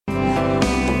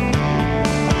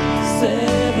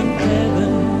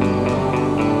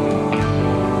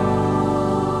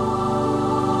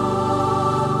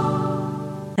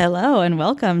Hello and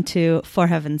welcome to For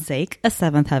Heaven's Sake, a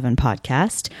Seventh Heaven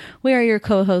podcast. We are your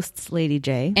co-hosts, Lady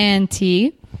J. And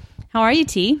T. How are you,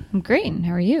 T? I'm great.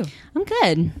 How are you? I'm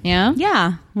good. Yeah?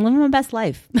 Yeah. I'm living my best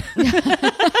life.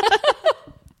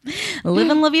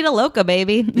 Living La Vida Loca,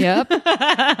 baby. Yep.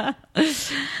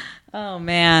 Oh,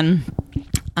 man.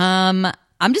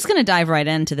 I'm just going to dive right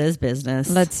into this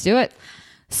business. Let's do it.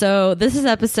 So this is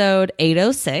episode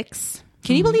 806.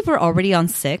 Can you believe we're already on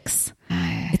 6?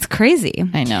 It's crazy.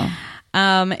 I know.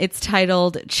 It's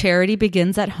titled Charity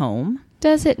Begins at Home.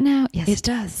 Does it now? Yes, It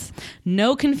does.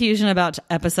 No confusion about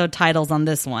episode titles on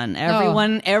this one.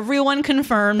 Everyone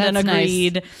confirmed and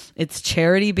agreed. Nice. It's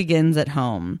Charity Begins at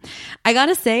Home. I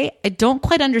gotta say, I don't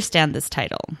quite understand this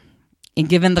title,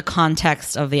 given the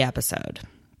context of the episode.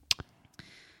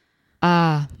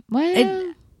 Well,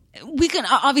 we can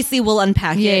obviously we'll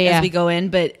unpack it as we go in,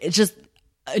 but it's just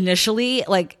initially,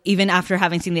 like, even after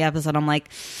having seen the episode, I'm like,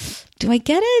 do I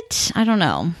get it? I don't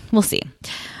know. We'll see.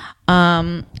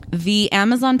 The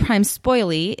Amazon Prime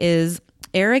spoilie is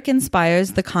Eric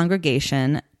inspires the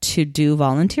congregation to do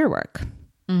volunteer work.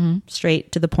 Mm-hmm.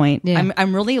 Straight to the point. Yeah.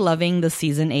 I'm really loving the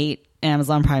season 8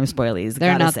 Amazon Prime spoilies.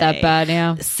 They're not that bad,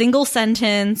 yeah. Single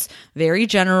sentence, very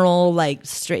general, like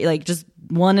straight, like just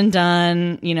one and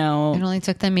done, you know. It only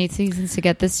took them 8 seasons to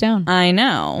get this down. I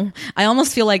know. I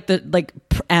almost feel like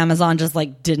Amazon just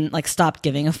didn't stop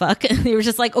giving a fuck. They were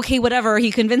just like, okay, whatever.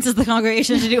 He convinces the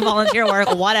congregation to do volunteer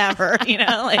work, whatever, you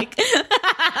know, like.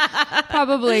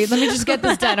 Probably. Let me just get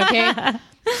this done, okay? I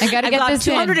gotta get this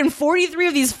 243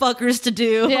 of these fuckers to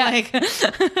do. Yeah.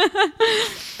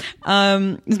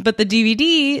 But the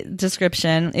DVD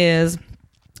description is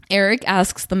Eric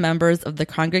asks the members of the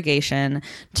congregation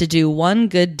to do one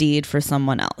good deed for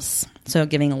someone else. So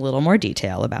giving a little more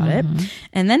detail about it.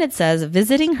 And then it says,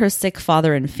 visiting her sick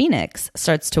father in Phoenix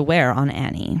starts to wear on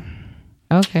Annie.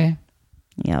 Okay.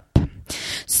 Yep.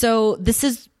 So this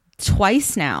is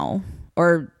twice now,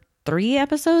 or 3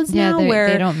 episodes now, where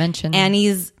they don't mention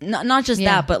Annie's not just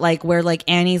that, but where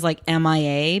Annie's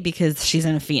MIA because she's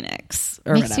in Phoenix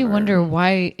or makes whatever. You wonder,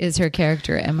 why is her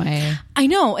character MIA? I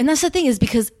know, and that's the thing, is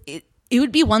because it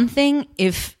would be one thing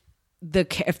if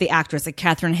the actress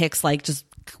Catherine Hicks just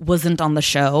wasn't on the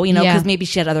show, you know, because maybe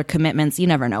she had other commitments. You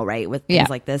never know, right? With things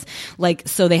like this,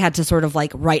 so they had to sort of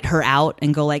write her out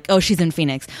and go oh, she's in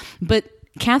Phoenix, but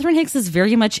Catherine Hicks is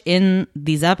very much in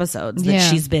these episodes that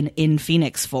she's been in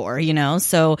Phoenix for, you know?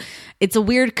 So it's a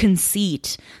weird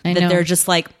conceit that they're just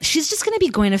she's just going to be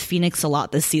going to Phoenix a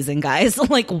lot this season, guys.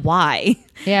 Why?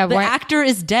 Yeah. The actor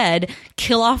is dead.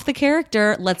 Kill off the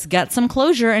character. Let's get some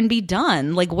closure and be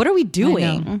done. What are we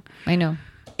doing? I know.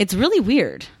 It's really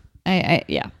weird.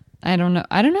 I don't know.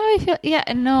 I don't know how I feel. Yeah,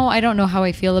 no, I don't know how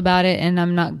I feel about it, and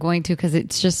I'm not going to, because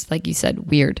it's just, like you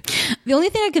said, weird. The only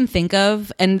thing I can think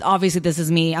of, and obviously this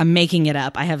is me, I'm making it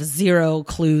up. I have zero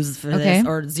clues for this,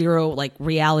 or zero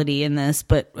reality in this,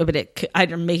 but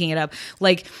I'm making it up.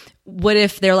 What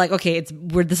if they're okay,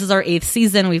 this is our 8th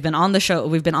season. We've been on the show.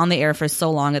 We've been on the air for so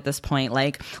long at this point.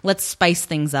 Let's spice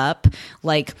things up.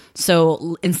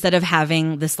 So instead of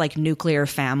having this nuclear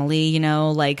family, you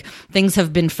know, things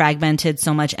have been fragmented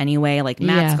so much anyway.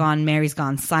 Matt's gone, Mary's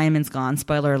gone, Simon's gone.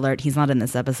 Spoiler alert, he's not in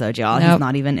this episode, y'all. Nope. He's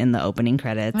not even in the opening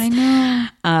credits. I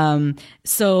know.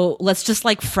 So let's just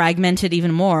fragment it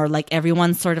even more.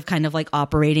 Everyone's sort of kind of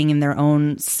operating in their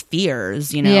own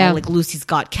spheres, you know. Yeah. Lucy's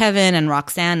got Kevin and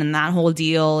Roxanne and that whole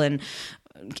deal, and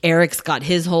Eric's got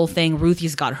his whole thing,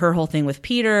 Ruthie's got her whole thing with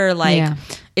Peter.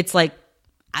 It's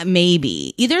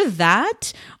maybe either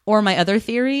that, or my other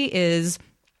theory is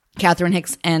Catherine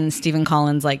Hicks and Stephen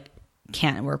Collins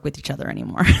can't work with each other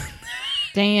anymore.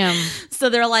 Damn. So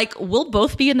they're we'll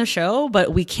both be in the show,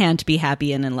 but we can't be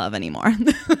happy and in love anymore.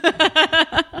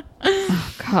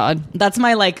 Oh, God. That's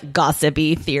my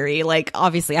gossipy theory.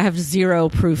 Obviously I have zero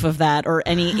proof of that or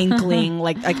any inkling.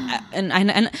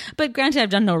 But granted, I've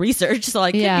done no research, so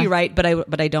I could be right, but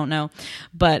I don't know.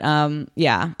 But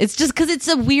it's just because it's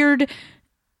a weird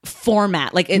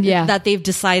format that they've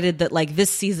decided that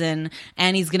this season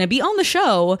Annie's gonna be on the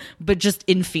show but just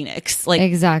in Phoenix.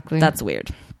 Exactly. That's weird.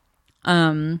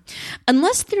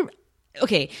 Unless they're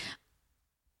okay,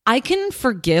 I can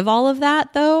forgive all of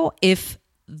that though if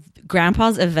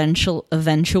Grandpa's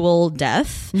eventual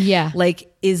death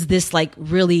is this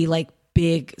really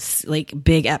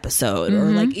big episode,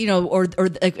 or you know, or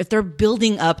if they're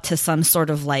building up to some sort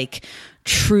of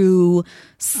true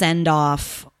send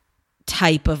off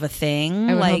type of a thing.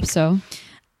 I would hope so.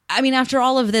 I mean, after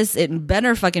all of this, it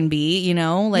better fucking be, you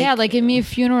know? Give me a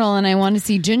funeral and I want to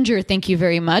see Ginger. Thank you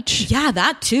very much. Yeah,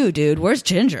 that too, dude. Where's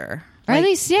Ginger? Or at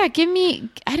least, give me,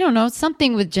 I don't know,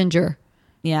 something with Ginger.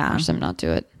 Yeah. Or some not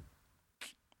do it.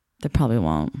 They probably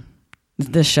won't.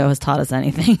 This show has taught us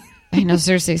anything. I know,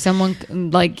 seriously.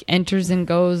 Someone like enters and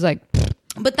goes like.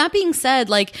 But that being said,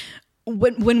 like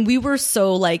when we were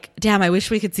so like, damn, I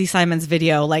wish we could see Simon's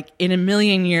video. Like in a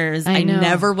million years, I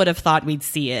never would have thought we'd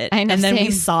see it. I know, and then same.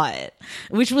 we saw it,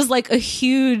 which was like a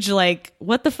huge like,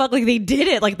 what the fuck? Like they did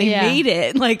it. Like they made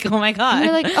it. Like, oh my God. And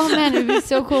we're like, oh man, it'd be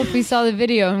so cool if we saw the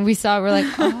video and we're like,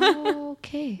 oh,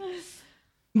 okay.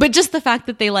 But just the fact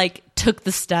that they like took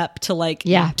the step to like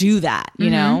do that, you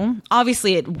know,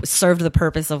 obviously it served the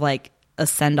purpose of like a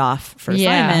send off for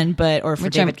Simon, or for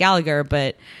David Gallagher.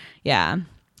 But yeah.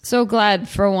 So glad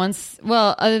for once.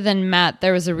 Well, other than Matt,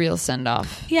 there was a real send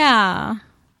off. Yeah.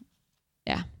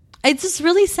 Yeah. It's just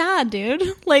really sad, dude.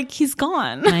 Like he's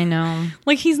gone. I know.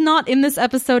 Like he's not in this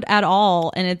episode at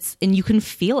all. And you can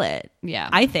feel it. Yeah.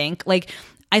 I think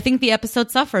the episode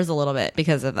suffers a little bit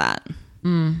because of that.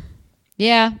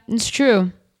 Yeah, it's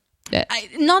true.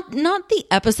 Not the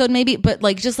episode maybe, but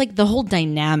like just like the whole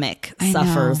dynamic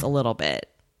suffers a little bit.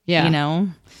 Yeah. You know?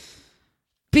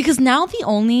 Because now the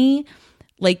only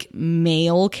like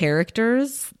male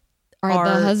characters are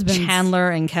the husbands.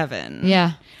 Chandler and Kevin.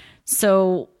 Yeah.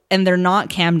 So, and they're not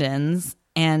Camdens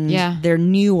and they're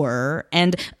newer.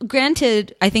 And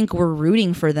granted, I think we're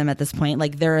rooting for them at this point.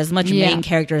 Like they're as much main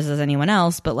characters as anyone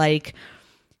else, but like,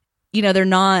 you know, they're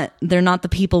not the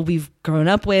people we've grown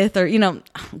up with or, you know,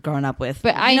 But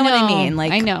I know what I mean.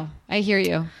 Like, I know. I hear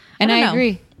you. And I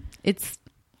agree.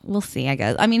 We'll see, I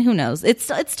guess. I mean, who knows? It's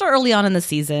still early on in the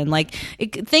season. Like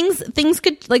things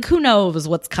could, like, who knows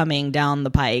what's coming down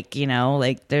the pike, you know?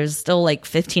 Like there's still like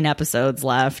 15 episodes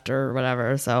left or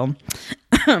whatever. So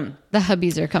the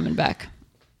hubbies are coming back.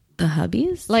 The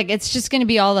hubbies? Like it's just going to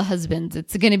be all the husbands.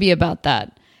 It's going to be about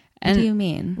that. And, what do you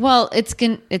mean? Well, it's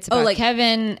about like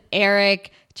Kevin,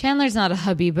 Eric. Chandler's not a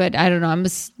hubby, but I don't know.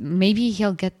 Maybe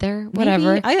he'll get there.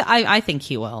 Whatever. Maybe. I think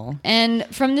he will. And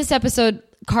from this episode,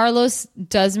 Carlos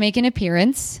does make an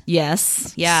appearance.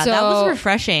 Yes. Yeah. So, that was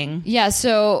refreshing. Yeah.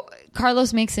 So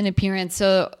Carlos makes an appearance.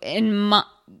 So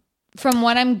from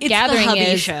what I'm gathering, the hubby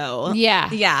is show.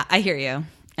 Yeah. Yeah. I hear you.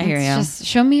 Just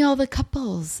show me all the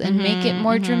couples and make it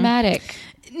more dramatic.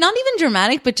 Not even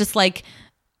dramatic, but just like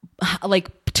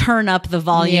turn up the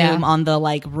volume on the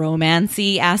like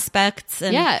romancy aspects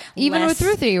and even with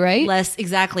Ruthie, right? Less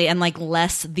exactly, and like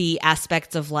less the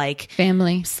aspects of like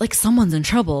family, like someone's in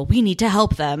trouble, we need to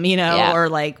help them, you know, or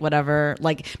like whatever,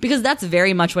 like because that's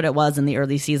very much what it was in the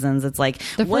early seasons. It's like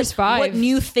the first 5. What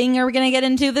new thing are we gonna get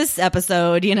into this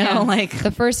episode? You know, like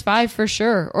the first 5 for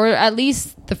sure, or at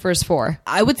least the first 4.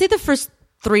 I would say the first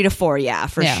 3 to 4,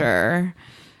 for sure.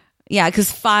 Yeah,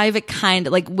 because 5, it kind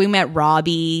of like we met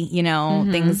Robbie, you know,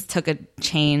 things took a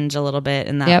change a little bit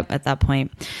in that at that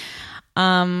point.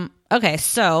 Okay,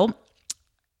 so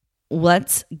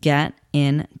let's get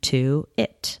into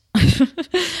it.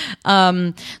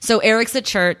 So Eric's at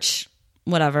church,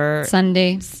 whatever,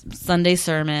 Sunday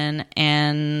sermon,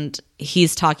 and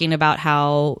he's talking about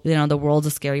how, you know, the world's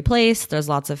a scary place. There's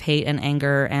lots of hate and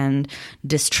anger and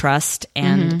distrust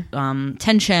and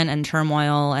tension and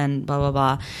turmoil and blah, blah,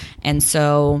 blah. And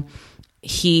so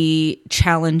he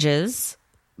challenges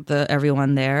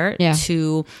everyone there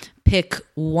to pick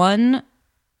one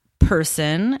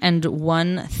person and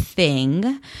one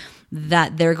thing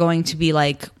that they're going to be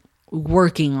like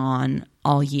working on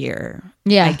all year.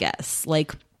 I guess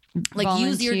like volunteer.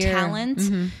 Use your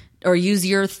talent or use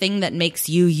your thing that makes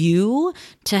you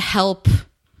to help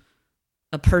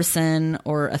a person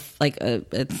or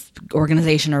a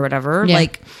organization or whatever,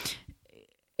 like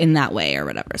in that way or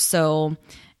whatever. So,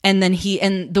 and then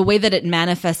and the way that it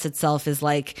manifests itself is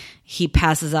like he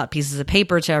passes out pieces of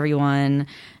paper to everyone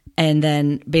and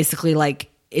then basically like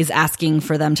is asking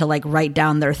for them to like write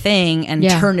down their thing and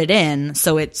turn it in.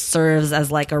 So it serves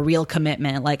as like a real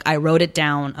commitment. Like I wrote it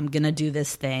down. I'm going to do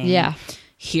this thing. Yeah.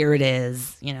 Here it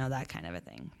is, you know, that kind of a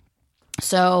thing.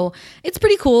 So it's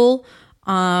pretty cool.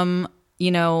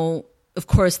 You know, of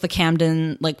course the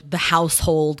Camden, like the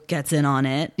household gets in on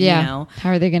it. Yeah. You know?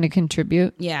 How are they going to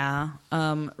contribute? Yeah.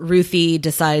 Ruthie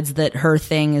decides that her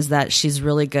thing is that she's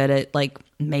really good at like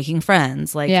making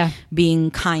friends, like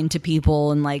being kind to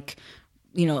people and like,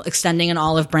 you know, extending an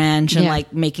olive branch and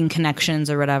like making connections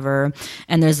or whatever.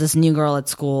 And there's this new girl at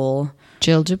school,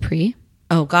 Jill Dupree.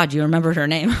 Oh God, you remembered her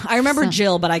name. I remember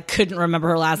Jill, but I couldn't remember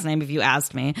her last name if you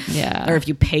asked me. Yeah. Or if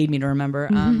you paid me to remember.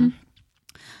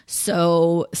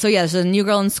 So yeah, there's a new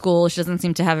girl in school. She doesn't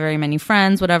seem to have very many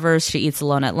friends, whatever. She eats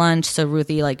alone at lunch. So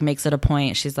Ruthie like makes it a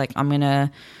point. She's like, I'm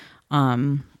gonna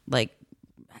like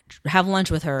have lunch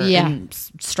with her and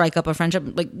strike up a friendship,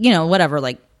 like, you know, whatever,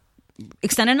 like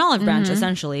extend an olive branch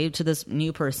essentially to this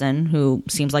new person who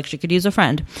seems like she could use a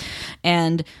friend.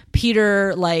 And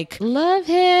Peter, like, love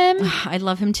him. I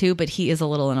love him too, but he is a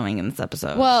little annoying in this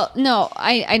episode. Well, no,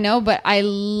 I know, but I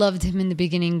loved him in the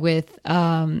beginning with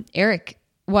Eric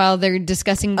while they're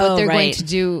discussing what they're going to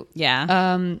do.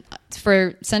 Yeah.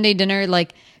 For Sunday dinner,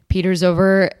 like Peter's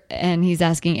over and he's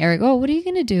asking Eric, "Oh, what are you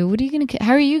going to do?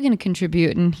 How are you going to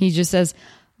contribute?" And he just says,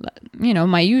 "You know,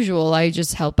 my usual. I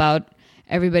just help out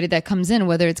everybody that comes in,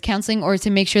 whether it's counseling or to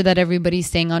make sure that everybody's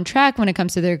staying on track when it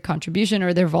comes to their contribution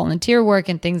or their volunteer work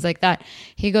and things like that."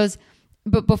 He goes,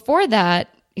 "But before that,"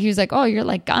 he was like, "Oh, you're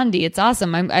like Gandhi. It's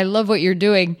awesome. I love what you're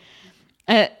doing,"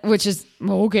 which is,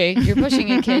 well, okay, you're pushing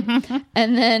it, kid.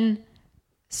 And then,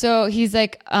 so he's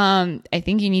like, "I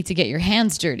think you need to get your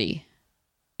hands dirty.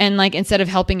 And like, instead of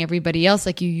helping everybody else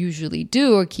like you usually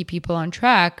do or keep people on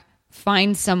track,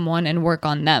 find someone and work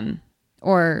on them."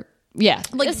 Or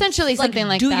like essentially something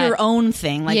like do that. Do your own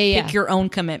thing. Like pick your own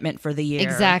commitment for the year.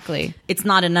 Exactly. It's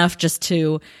not enough just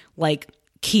to like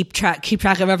keep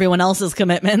track of everyone else's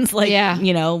commitments. Like,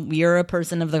 you know, you're a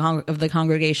person of the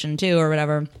congregation too, or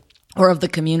whatever, or of the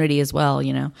community as well.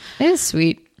 You know, it is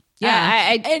sweet.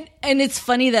 Yeah, and it's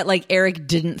funny that like Eric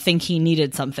didn't think he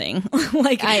needed something,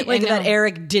 that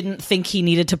Eric didn't think he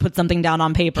needed to put something down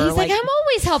on paper. He's like, "I'm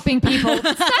always helping people."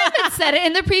 Simon said it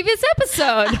in the previous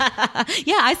episode.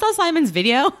 Yeah, I saw Simon's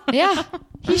video. Yeah,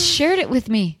 he shared it with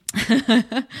me.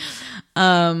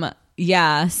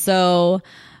 Yeah. So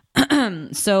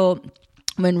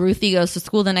when Ruthie goes to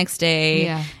school the next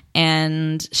day.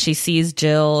 And she sees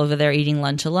Jill over there eating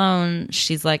lunch alone,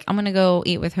 she's like, "I'm gonna go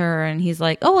eat with her." And he's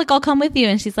like, "Oh, like I'll come with you."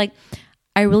 And she's like,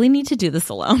 "I really need to do this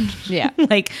alone." Yeah.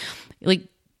 like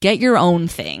get your own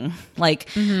thing. Like,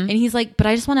 and he's like, "But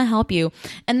I just want to help you."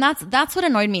 And that's what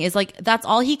annoyed me, is like, that's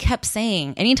all he kept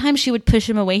saying. Anytime she would push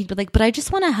him away, he'd be like, "But I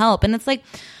just want to help." And it's like,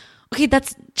 okay,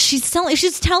 she's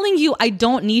telling you, "I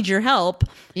don't need your help."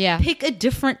 Yeah. Pick a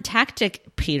different tactic,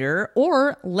 Peter,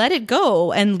 or let it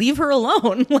go and leave her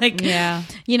alone. Like,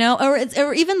 you know,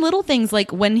 or even little things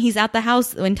like when he's at the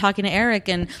house, when talking to Eric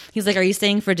and he's like, "Are you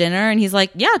staying for dinner?" And he's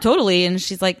like, "Yeah, totally." And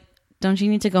she's like, "Don't you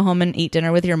need to go home and eat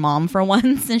dinner with your mom for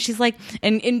once?" And she's like,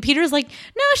 and Peter's like,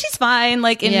 "No, she's fine."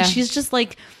 Like, and she's just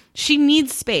like, she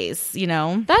needs space, you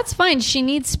know? That's fine. She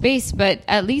needs space, but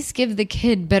at least give the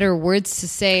kid better words to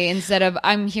say instead of,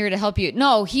 "I'm here to help you."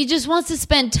 No, he just wants to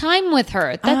spend time with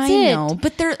her. That's it. I know,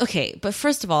 but but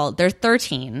first of all, they're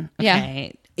 13. Okay.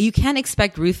 Yeah. You can't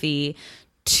expect Ruthie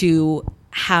to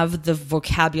have the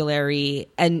vocabulary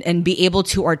and be able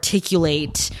to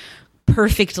articulate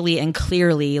perfectly and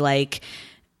clearly like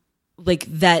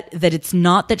that it's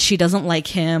not that she doesn't like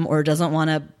him or doesn't want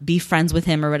to be friends with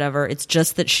him or whatever. It's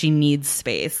just that she needs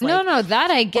space. Like, no, that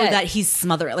I get. Or that he's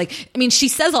smothering. Like, I mean, she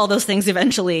says all those things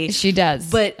eventually. She does,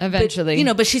 but eventually, you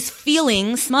know, but she's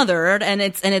feeling smothered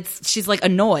and she's like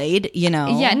annoyed, you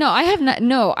know? Yeah, no, I have not.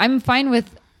 No, I'm fine with,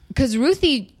 because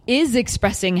Ruthie is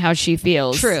expressing how she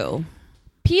feels. True.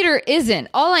 Peter isn't.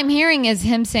 All I'm hearing is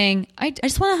him saying, I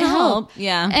just want to help.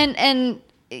 Yeah. And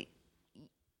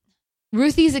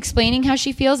Ruthie's explaining how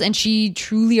she feels and she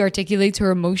truly articulates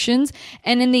her emotions.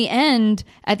 And in the end,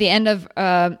 at the end of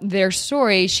their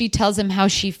story, she tells him how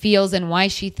she feels and why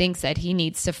she thinks that he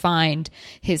needs to find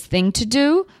his thing to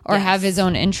do or have his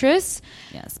own interests.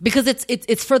 Yes. Because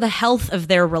it's for the health of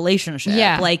their relationship.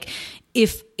 Yeah. Like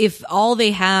if all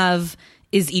they have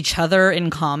is each other in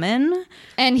common.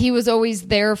 And he was always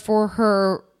there for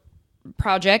her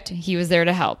project, he was there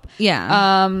to help.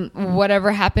 Yeah.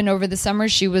 Whatever happened over the summer,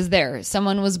 she was there.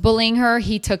 Someone was bullying her,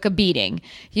 he took a beating.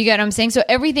 You get what I'm saying? So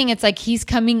everything, it's like he's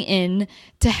coming in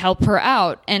to help her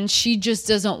out, and she just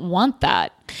doesn't want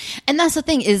that. And that's the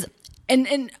thing is,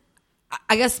 and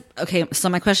I guess, okay, so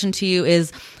my question to you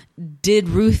is, did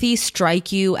Ruthie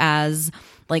strike you as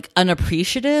like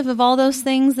unappreciative of all those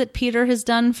things that Peter has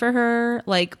done for her?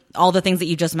 Like all the things that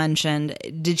you just mentioned,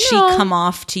 did she come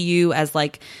off to you as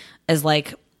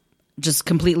just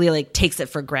completely like takes it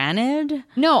for granted?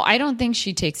 No, I don't think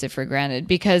she takes it for granted,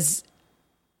 because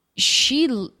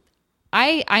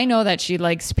I know that she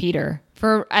likes Peter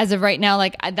for as of right now.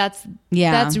 Like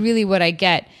that's really what I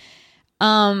get.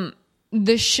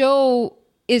 The show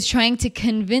is trying to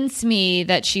convince me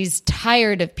that she's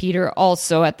tired of Peter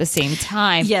also at the same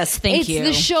time. Yes, thank you. It's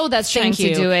the show that's trying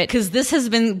to do it. Because this has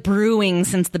been brewing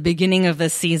since the beginning of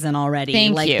this season already.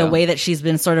 Thank you. The way that she's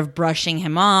been sort of brushing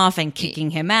him off and kicking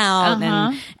him out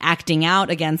and acting out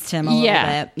against him a little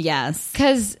bit. Yes.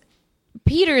 Because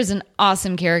Peter is an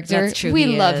awesome character. That's true. We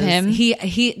love him.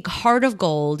 He heart of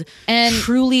gold and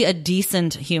truly a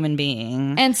decent human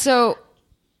being. And so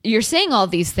you're saying all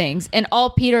these things, and all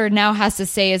Peter now has to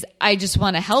say is, I just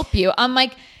want to help you. I'm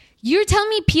like, you're telling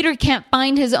me Peter can't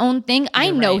find his own thing?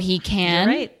 I know he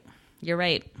can. You're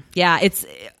right. Yeah, I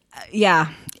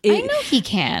know he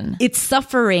can. It's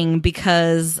suffering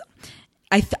because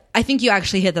I think you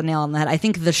actually hit the nail on the head. I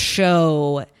think the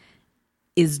show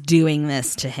is doing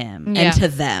this to him and to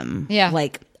them. Yeah.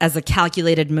 Like as a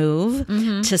calculated move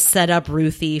to set up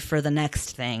Ruthie for the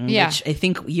next thing, which I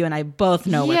think you and I both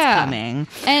know what's coming.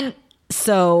 And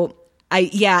so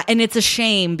and it's a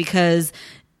shame because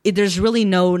there's really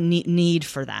no need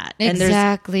for that.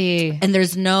 Exactly. And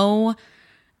there's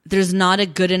not a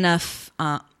good enough,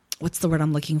 what's the word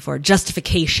I'm looking for?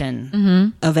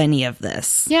 Justification of any of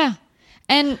this. Yeah.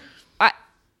 And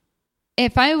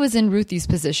if I was in Ruthie's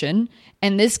position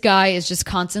and this guy is just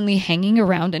constantly hanging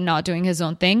around and not doing his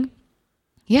own thing,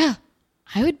 I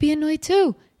would be annoyed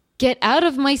too. Get out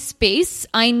of my space.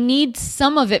 I need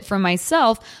some of it for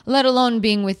myself, let alone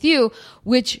being with you,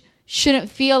 which shouldn't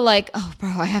feel like, oh, bro,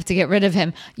 I have to get rid of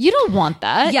him. You don't want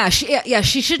that. Yeah,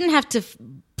 she shouldn't have to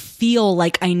feel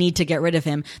like I need to get rid of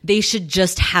him. They should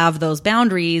just have those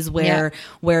boundaries where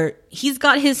he's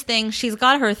got his thing, she's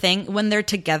got her thing. When they're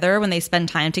together, when they spend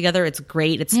time together, it's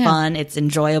great, it's fun, it's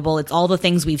enjoyable, it's all the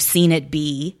things we've seen it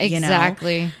be.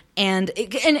 Exactly. You know? And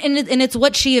it's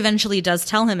what she eventually does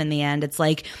tell him in the end. It's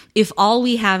like, if all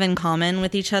we have in common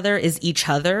with each other is each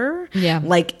other,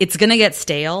 like it's gonna get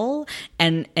stale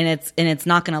and it's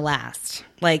not gonna last.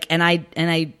 Like, and I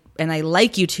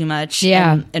like you too much,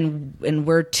 and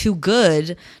we're too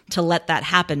good to let that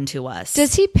happen to us.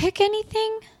 Does he pick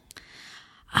anything?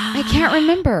 I can't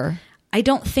remember. I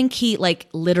don't think he like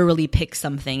literally picks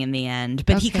something in the end,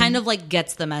 but he kind of like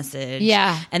gets the message.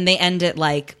 Yeah. And they end it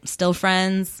like still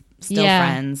friends.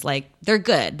 Like they're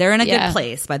good. They're in a good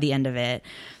place by the end of it.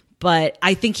 But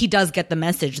I think he does get the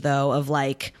message though of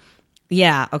like,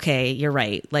 okay, you're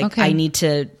right. Like I need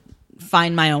to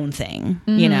find my own thing,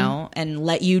 you know, and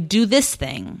let you do this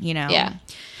thing, you know? Yeah.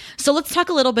 So let's talk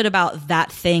a little bit about that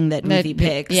thing that Ruthie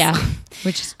picks. Yeah.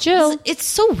 Which is Jill. It's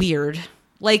so weird.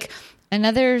 Like,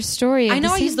 another story. I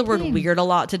know I use the word weird a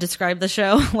lot to describe the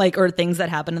show, like, or things that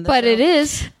happen in the show. But it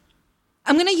is.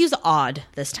 I'm going to use odd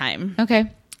this time. Okay.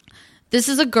 This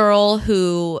is a girl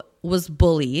who was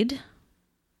bullied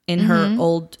in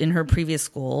her previous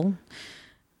school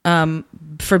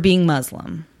for being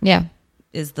Muslim. Yeah.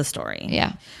 Is the story.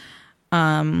 Yeah.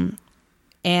 And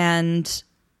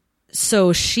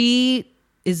so she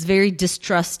is very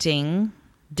distrusting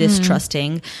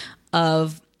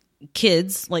of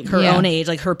kids like her own age,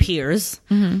 like her peers,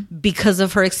 because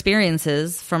of her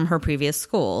experiences from her previous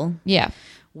school. Yeah.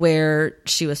 Where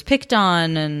she was picked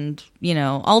on and, you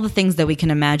know, all the things that we can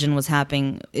imagine was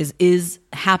happening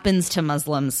happens to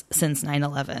Muslims since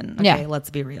 9/11. Okay, let's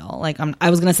be real. Like I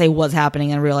was going to say was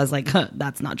happening and realized like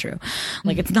that's not true.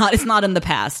 Like it's not in the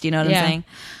past, you know what I'm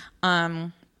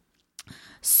saying?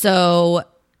 So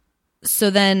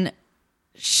then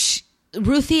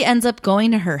Ruthie ends up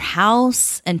going to her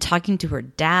house and talking to her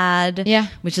dad,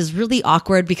 which is really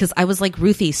awkward because I was like,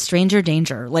 Ruthie, stranger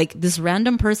danger. Like this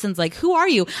random person's like, who are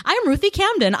you? I'm Ruthie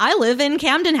Camden. I live in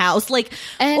Camden House. Like,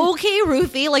 okay,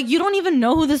 Ruthie, like you don't even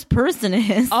know who this person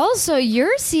is. Also,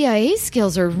 your CIA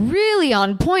skills are really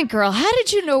on point, girl. How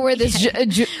did you know where this,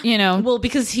 you know? Well,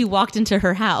 because he walked into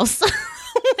her house.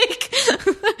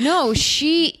 No,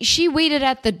 she waited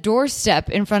at the doorstep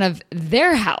in front of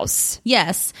their house.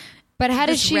 Yes. But how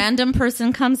did this random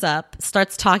person comes up,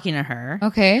 starts talking to her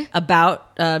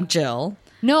about Jill.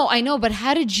 No, I know, but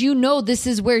how did you know this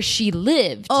is where she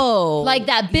lived? Oh. Like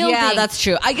that building. Yeah, that's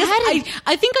true. I guess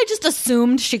I think I just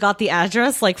assumed she got the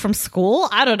address like from school.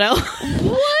 I don't know. What?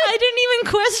 I didn't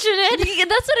even question it.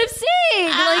 That's what I'm saying.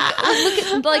 Like, look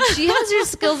at, like she has her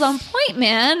skills on point,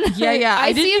 man. Yeah.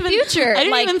 I see a future. I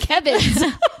didn't like even Kevin's.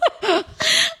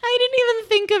 I didn't even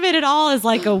think of it at all as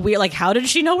like a weird, like, how did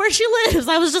she know where she lives?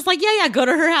 I was just like, yeah, go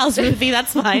to her house, Ruthie.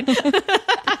 That's fine.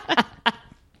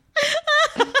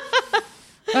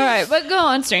 All right, but go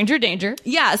on, stranger danger.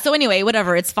 Yeah, so anyway,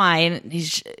 whatever, it's fine.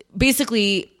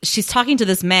 Basically, she's talking to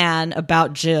this man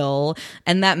about Jill,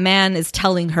 and that man is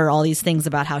telling her all these things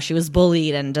about how she was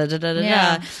bullied and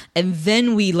da-da-da-da-da. And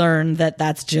then we learn that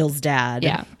that's Jill's dad.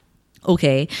 Yeah.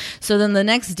 Okay, so then the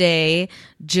next day,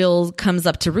 Jill comes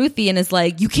up to Ruthie and is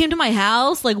like, you came to my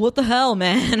house? Like, what the hell,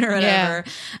 man? Or whatever.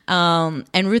 Yeah.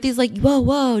 And Ruthie's like,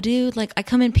 whoa, dude. Like, I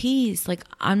come in peace. Like,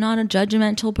 I'm not a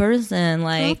judgmental person.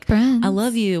 Like, I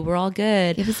love you. We're all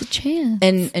good. Give us a chance.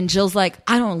 And Jill's like,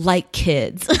 I don't like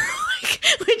kids.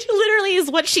 Which literally literally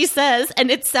is what she says,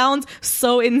 and it sounds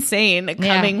so insane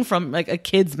coming from like a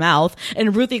kid's mouth.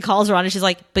 And Ruthie calls her on, and she's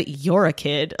like, "But you're a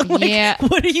kid. Like,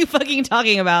 what are you fucking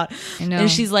talking about?" I know.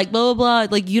 And she's like, "Blah blah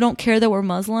blah. Like, you don't care that we're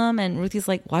Muslim." And Ruthie's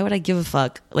like, "Why would I give a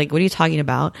fuck? Like, what are you talking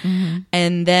about?"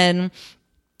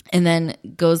 And then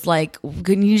goes like,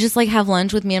 "Can you just like have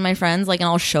lunch with me and my friends? Like, and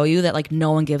I'll show you that like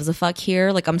no one gives a fuck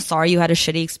here. Like, I'm sorry you had a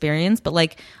shitty experience, but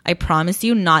like, I promise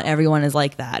you, not everyone is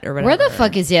like that or whatever." Where the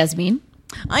fuck is Yasmin?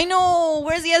 I know.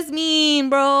 Where's Yasmin,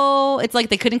 bro? It's like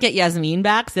they couldn't get Yasmin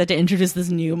back, so they had to introduce this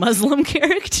new Muslim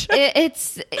character.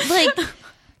 It's like,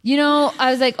 you know,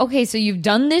 I was like, okay, so you've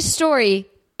done this story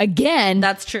again.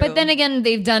 That's true. But then again,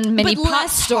 they've done many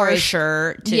past stories.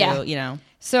 Harsher too, you know.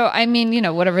 So, I mean, you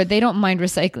know, whatever. They don't mind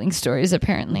recycling stories,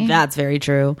 apparently. That's very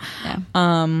true.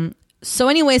 Yeah. So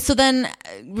anyway, so then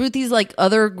Ruthie's like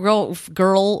other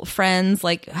girl friends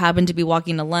like happen to be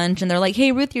walking to lunch, and they're like,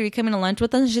 "Hey, Ruthie, are you coming to lunch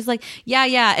with us?" And she's like,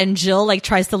 yeah. And Jill like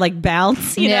tries to like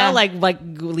bounce, you know, like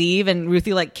leave, and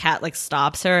Ruthie like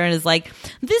stops her and is like,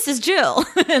 "This is Jill,"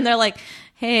 and they're like,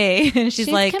 "Hey," and she's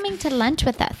like, coming to lunch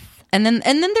with us. And then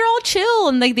they're all chill,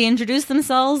 and like they introduce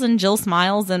themselves, and Jill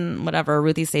smiles, and whatever.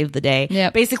 Ruthie saved the day.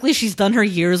 Yeah. Basically, she's done her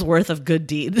year's worth of good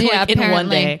deeds in one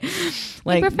day.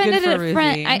 Like, good for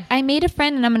Ruthie. I made a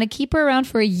friend, and I'm going to keep her around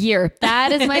for a year.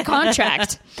 That is my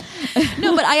contract.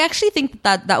 No, but I actually think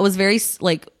that was very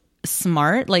like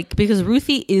smart, like, because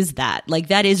Ruthie is that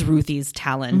is Ruthie's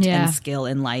talent and skill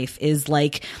in life, is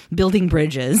like building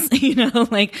bridges, you know,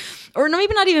 like, or no,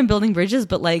 maybe not even building bridges,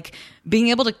 but like being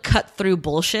able to cut through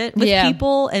bullshit with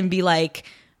people and be like,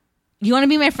 "You want to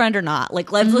be my friend or not?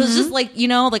 Like, let's just like, you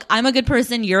know, like, I'm a good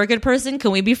person, you're a good person,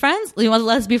 can we be friends?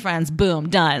 Let's be friends. Boom,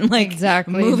 done." Like,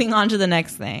 exactly. Moving on to the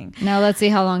next thing. Now let's see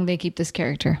how long they keep this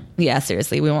character. Yeah,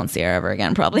 seriously, we won't see her ever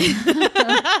again, probably.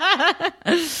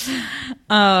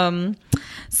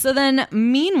 So then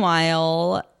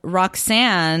meanwhile,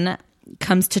 Roxanne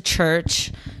comes to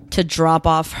church to drop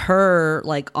off her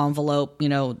like envelope, you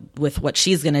know, with what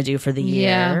she's going to do for the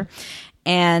year,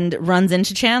 and runs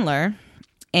into Chandler.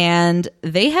 And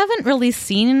they haven't really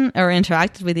seen or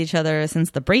interacted with each other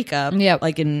since the breakup. Yeah,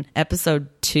 like in episode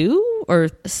 2 or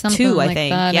something 2, like I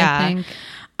think. That, yeah. I think.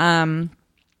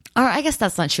 Or I guess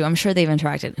that's not true. I'm sure they've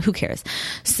interacted. Who cares?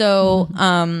 So,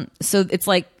 so it's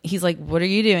like, he's like, "What are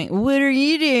you doing? What are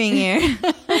you doing here?"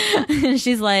 And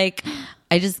she's like,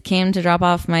 "I just came to drop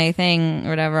off my thing or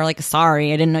whatever. Like,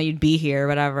 sorry, I didn't know you'd be here,"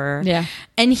 whatever. Yeah.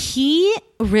 And he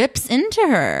rips into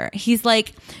her. He's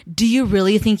like, "Do you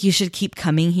really think you should keep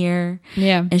coming here?"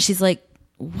 Yeah. And she's like,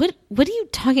 What are you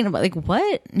talking about? Like,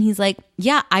 what?" And he's like,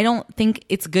 "Yeah, I don't think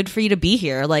it's good for you to be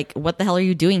here. Like, what the hell are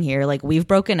you doing here? Like, we've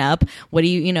broken up. What do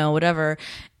you know, whatever."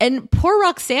 And poor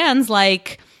Roxanne's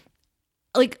like,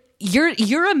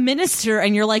 you're a minister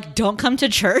and you're like, "Don't come to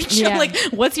church." Yeah. Like,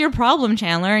 what's your problem,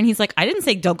 Chandler? And he's like, "I didn't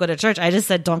say don't go to church. I just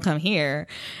said don't come here."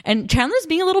 And Chandler's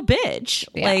being a little bitch.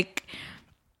 Yeah. Like,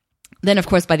 then, of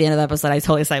course, by the end of the episode, I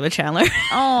totally side with Chandler.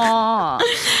 Aww.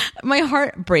 My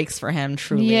heart breaks for him,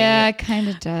 truly. Yeah, it kind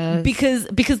of does.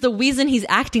 Because the reason he's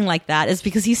acting like that is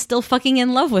because he's still fucking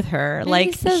in love with her.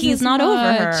 Like, he's not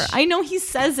over her. I know he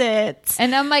says it.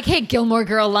 And I'm like, "Hey, Gilmore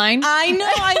Girl line." I know,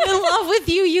 "I'm in love with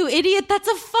you, you idiot." That's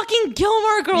a fucking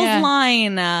Gilmore Girls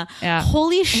line. Yeah.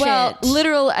 Holy shit. Well,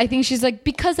 literal, I think she's like,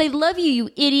 "Because I love you,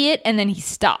 you idiot." And then he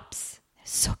stops.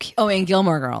 So cute. Oh, and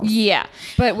Gilmore Girls. Yeah.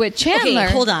 But with Chandler.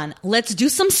 Okay, hold on. Let's do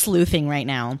some sleuthing right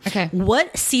now. Okay.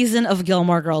 What season of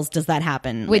Gilmore Girls does that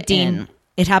happen? With Dean.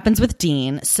 It happens with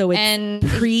Dean. So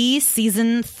it's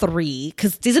pre-season 3,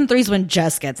 because season 3 is when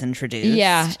Jess gets introduced.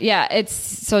 Yeah. Yeah. It's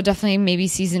so definitely maybe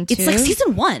season 2. It's like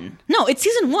season 1. No, it's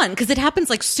season 1 because it happens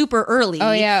like super early.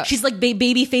 Oh, yeah. She's like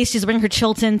baby face. She's wearing her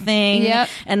Chilton thing. Yep.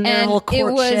 And their whole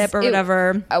courtship or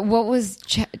whatever. What was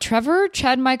Trevor?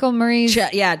 Chad Michael Murray's?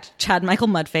 Chad Michael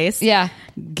Mudface. Yeah.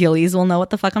 Gillies will know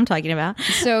what the fuck I'm talking about.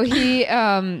 So he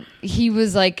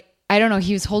was like, I don't know,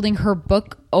 he was holding her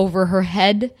book over her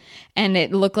head, and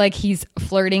it looked like he's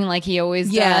flirting like he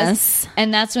always does.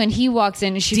 And that's when he walks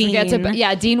in and she forgets about,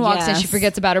 Dean walks in, she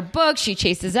forgets about her book. She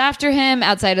chases after him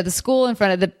outside of the school in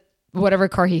front of the whatever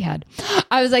car he had.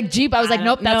 I was like, Jeep. I was like,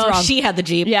 nope, that's wrong. She had the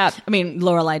Jeep. Yeah. I mean,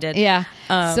 Lorelai did. Yeah.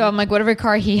 So I'm like, whatever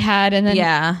car he had, and then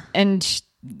and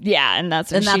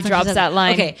that's when she drops that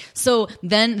line. Okay, so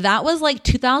then that was like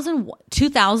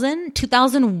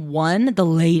 2001, the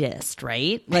latest,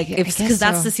 right? Like, because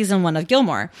that's the season 1 of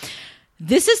Gilmore.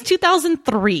 This is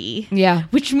 2003. Yeah.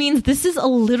 Which means this is a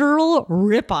literal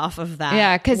ripoff of that.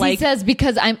 Yeah, because he says,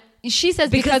 she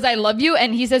says, because I love you,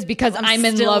 and he says, because I'm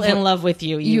in love with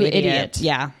you, you idiot.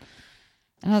 Yeah.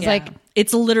 And I was like,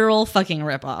 it's a literal fucking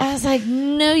ripoff. I was like,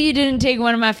 no, you didn't take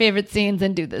one of my favorite scenes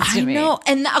and do this to me. I know.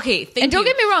 And okay, and don't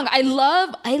get me wrong, I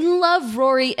love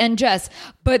Rory and Jess,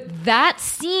 but that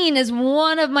scene is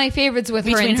one of my favorites with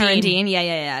between her and Dean.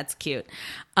 Yeah, it's cute.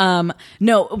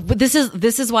 No, but this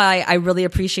is why I really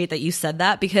appreciate that you said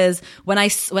that, because when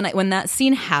that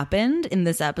scene happened in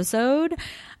this episode,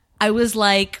 I was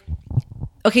like,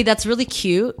 okay, that's really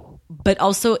cute. But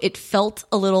also it felt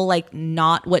a little like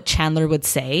not what Chandler would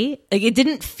say. Like it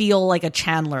didn't feel like a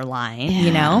Chandler line,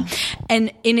 you know?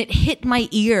 And it hit my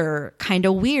ear kind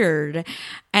of weird.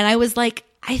 And I was like,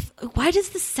 why does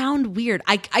this sound weird?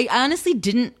 I honestly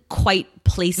didn't quite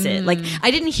place it. Like I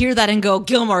didn't hear that and go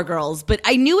Gilmore Girls, but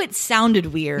I knew it sounded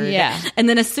weird. Yeah. And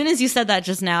then as soon as you said that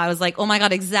just now, I was like, oh my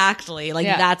God, exactly. Like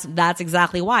that's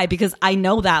exactly why, because I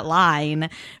know that line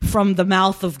from the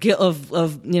mouth of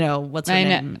you know, what's her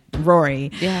name?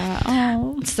 Rory. Yeah.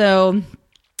 Oh. So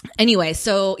anyway,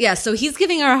 so he's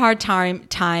giving her a hard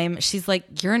time. She's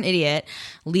like, you're an idiot.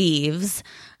 Leaves.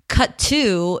 Cut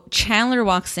to Chandler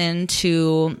walks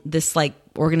into this like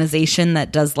organization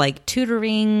that does like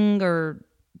tutoring or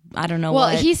I don't know. Well,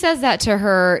 he says that to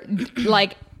her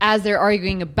like as they're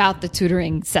arguing about the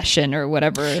tutoring session or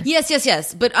whatever.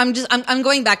 Yes. But I'm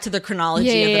going back to the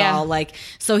chronology of it all. Like,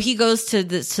 so he goes to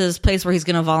this place where he's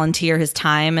going to volunteer his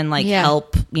time and like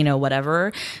help, you know,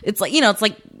 whatever. It's like, you know, it's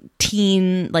like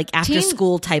teen, like after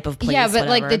school type of place. Yeah, but whatever.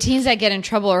 like the teens that get in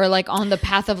trouble are like on the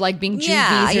path of like being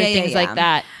juvies or things like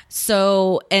that.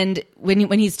 So, and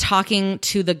when he's talking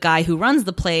to the guy who runs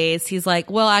the place, he's like,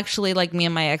 well, actually, like me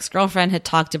and my ex-girlfriend had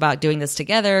talked about doing this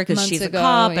together because she's a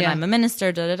cop and I'm a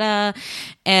minister,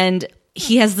 And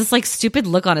he has this like stupid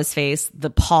look on his face, the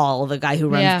guy who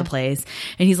runs the place.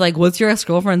 And he's like, what's your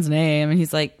ex-girlfriend's name? And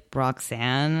he's like,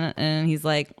 Roxanne. And he's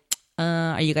like,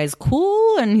 are you guys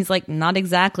cool? And he's like, not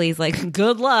exactly. He's like,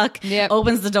 good luck. Yep.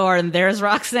 Opens the door and there's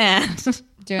Roxanne.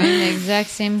 Doing the exact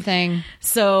same thing.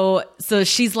 So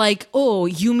she's like, oh,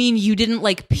 you mean you didn't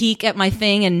like peek at my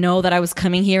thing and know that I was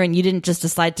coming here, and you didn't just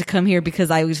decide to come here because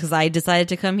I decided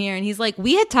to come here? And he's like,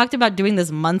 we had talked about doing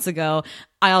this months ago.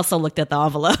 I also looked at the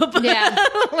envelope. Yeah.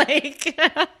 Like...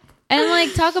 And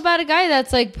like talk about a guy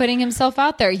that's like putting himself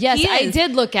out there. Yes, I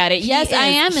did look at it. Yes, I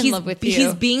am in love with you.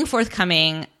 He's being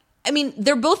forthcoming. I mean,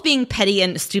 they're both being petty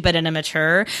and stupid and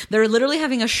immature. They're literally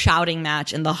having a shouting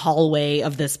match in the hallway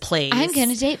of this place. I'm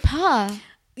gonna date Pa.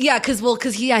 Yeah, because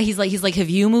he's like, have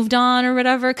you moved on or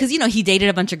whatever? Because, you know, he dated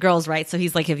a bunch of girls, right? So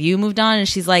he's like, have you moved on? And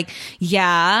she's like,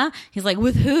 yeah. He's like,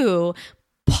 with who?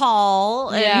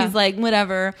 Paul. And he's like,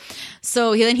 whatever.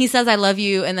 So then he says, I love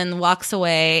you, and then walks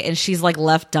away, and she's like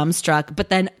left dumbstruck. But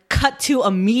then cut to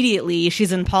immediately,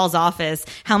 she's in Paul's office.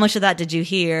 How much of that did you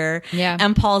hear? Yeah.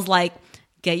 And Paul's like,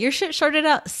 get your shit sorted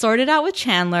out with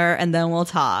Chandler, and then we'll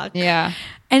talk. Yeah.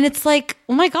 And it's like,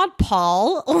 oh my God,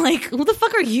 Paul, like, who the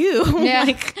fuck are you? Yeah.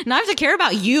 Like, now I have to care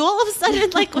about you all of a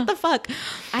sudden? Like, what the fuck?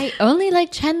 I only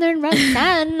like Chandler and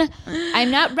Roxanne.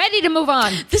 I'm not ready to move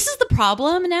on. This is the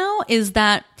problem now, is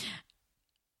that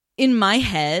in my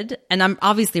head, and I'm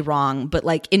obviously wrong, but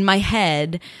like in my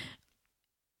head,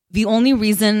 the only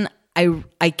reason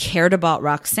I cared about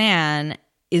Roxanne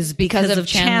is because of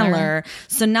Chandler.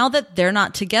 So now that they're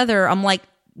not together, I'm like,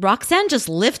 Roxanne just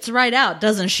lifts right out,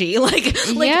 doesn't she? Like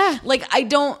I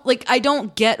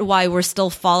don't get why we're still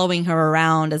following her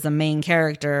around as a main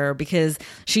character, because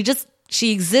she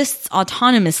exists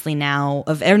autonomously now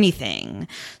of anything.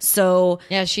 So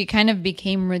yeah, she kind of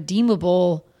became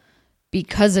redeemable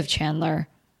because of Chandler.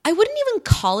 I wouldn't even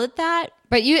call it that.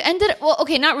 But you ended up, well,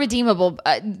 okay, not redeemable.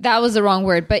 That was the wrong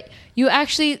word. But you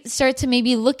actually start to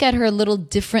maybe look at her a little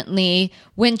differently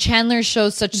when Chandler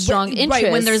shows such strong interest.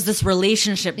 Right, when there's this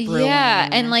relationship brewing. Yeah,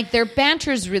 and like their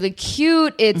banter is really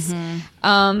cute. It's,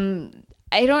 I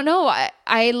don't know.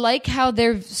 I like how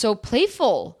they're so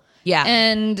playful. Yeah.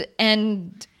 And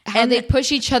how they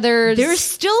push each other. They're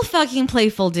still fucking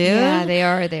playful, dude. Yeah, they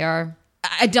are.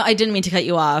 I didn't mean to cut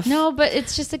you off. No, but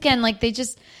it's just, again, like they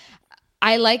just...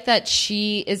 I like that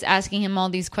she is asking him all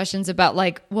these questions about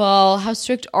like, well, how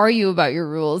strict are you about your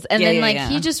rules? And then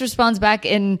he just responds back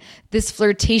in this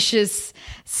flirtatious,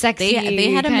 sexy. They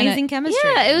had amazing chemistry.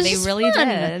 Yeah, it was they really fun.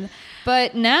 Did.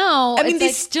 But now, I mean,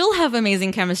 they still have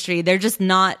amazing chemistry. They're just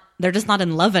not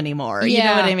in love anymore. You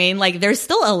know what I mean? Like they're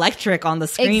still electric on the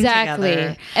screen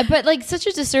together. But like such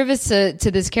a disservice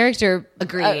to this character.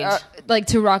 Agreed. Like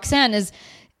to Roxanne is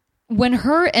when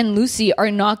her and Lucy are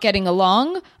not getting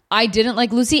along. I didn't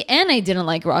like Lucy and I didn't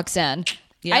like Roxanne.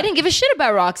 I didn't give a shit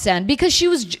about Roxanne because she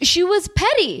was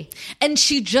petty. And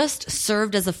she just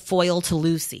served as a foil to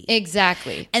Lucy.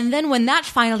 Exactly. And then when that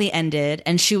finally ended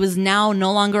and she was now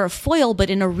no longer a foil, but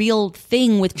in a real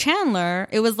thing with Chandler,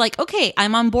 it was like, okay,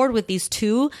 I'm on board with these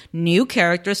two new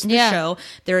characters to the show.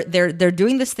 They're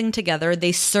doing this thing together.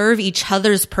 They serve each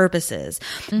other's purposes.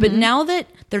 But now that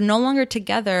they're no longer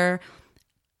together,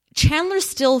 Chandler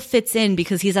still fits in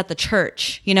because he's at the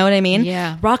church. You know what I mean?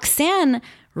 Yeah. Roxanne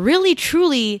really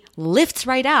truly lifts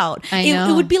right out. I know.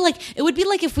 It would be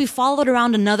like if we followed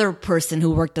around another person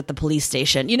who worked at the police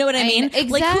station. You know what I mean? Exactly.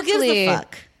 Like, who gives a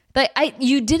fuck? Like,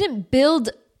 you didn't build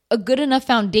a good enough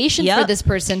foundation for this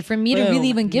person for me to really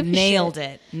even give a shit. Nailed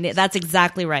it. That's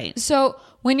exactly right. So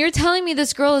when you're telling me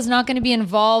this girl is not going to be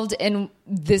involved in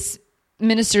this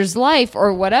minister's life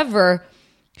or whatever,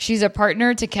 she's a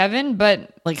partner to Kevin,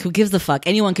 but like, who gives a fuck?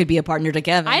 Anyone could be a partner to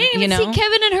Kevin. I didn't even see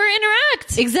Kevin and her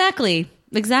interact.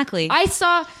 Exactly. I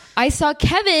saw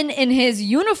Kevin in his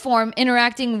uniform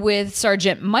interacting with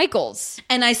Sergeant Michaels.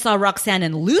 And I saw Roxanne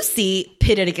and Lucy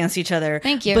pitted against each other.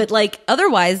 Thank you. But like,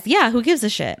 otherwise, yeah, who gives a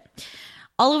shit?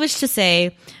 All of which to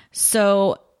say,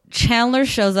 so Chandler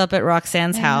shows up at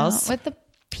Roxanne's house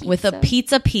with a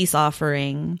pizza peace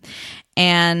offering.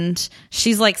 And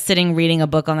she's like sitting reading a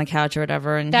book on the couch or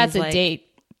whatever. And that's a date.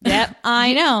 Yep,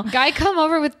 I know. Guy come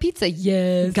over with pizza.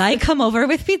 Yes. Guy come over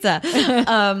with pizza.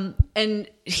 And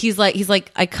he's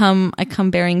like, I come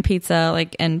bearing pizza,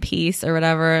 like, and peace or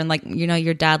whatever. And like,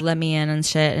 your dad let me in and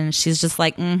shit. And she's just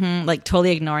like, like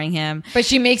totally ignoring him. But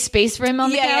she makes space for him on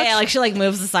the couch. Yeah, like she like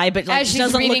moves aside, but like she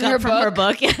doesn't look up from her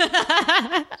book.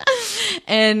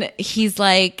 And he's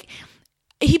like,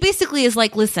 he basically is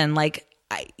like, listen, like,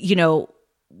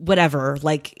 whatever,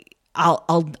 like, I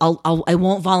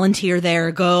won't volunteer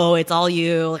there. Go. It's all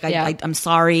you. Like, I'm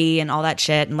sorry and all that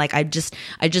shit. And like, I just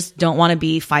don't want to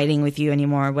be fighting with you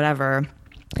anymore, whatever.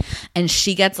 And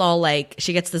she gets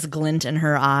this glint in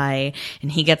her eye and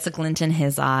he gets a glint in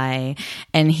his eye.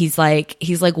 And he's like,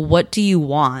 what do you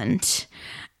want?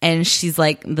 And she's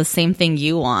like, the same thing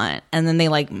you want. And then they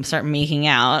like start making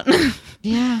out.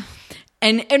 Yeah.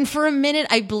 And for a minute,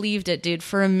 I believed it, dude.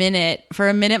 For a minute,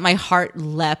 my heart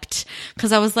leapt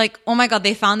because I was like, oh my God,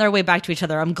 they found their way back to each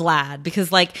other. I'm glad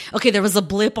because like, okay, there was a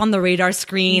blip on the radar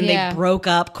screen. Yeah. They broke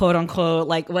up, quote unquote,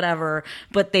 like whatever,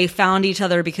 but they found each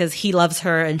other because he loves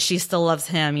her and she still loves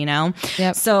him,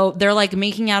 Yep. So they're like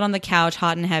making out on the couch,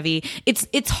 hot and heavy.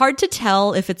 It's hard to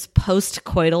tell if it's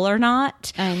post-coital or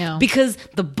not. I know. Because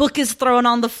the book is thrown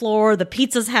on the floor, the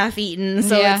pizza's half eaten.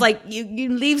 So it's like, you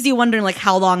leaves you wondering like,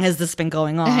 how long has this been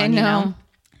going on? I know.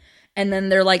 And then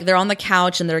they're on the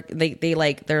couch and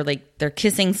they're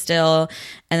kissing still,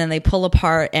 and then they pull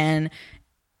apart and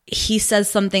he says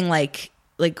something like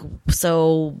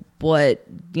so what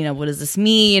does this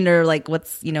mean, or like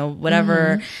what's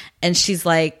whatever. Mm-hmm. And she's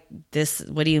like, this,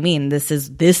 what do you mean? This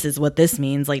is what this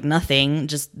means, like nothing,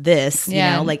 just this.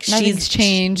 Like she's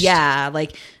changed.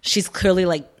 Like she's clearly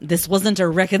like, this wasn't a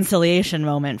reconciliation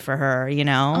moment for her.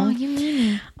 Oh, you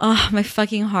mean? Oh, my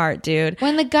fucking heart, dude.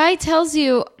 When the guy tells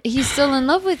you he's still in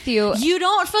love with you, you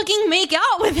don't fucking make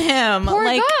out with him. Poor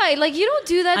guy. Like, you don't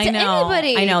do that to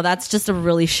anybody. I know. That's just a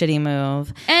really shitty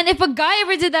move. And if a guy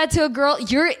ever did that to a girl,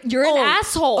 you're an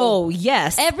asshole. Oh,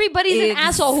 yes. Everybody's an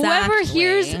asshole. Whoever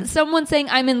hears someone saying,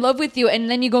 I'm in love with you, and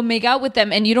then you go make out with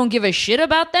them and you don't give a shit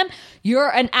about them, you're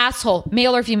an asshole.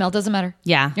 Male or female, doesn't matter.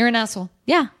 Yeah. You're an asshole.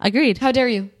 Yeah, agreed. How dare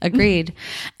you? Agreed.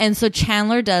 And so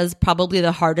Chandler does probably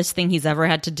the hardest thing he's ever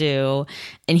had to do.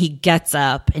 And he gets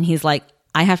up and he's like,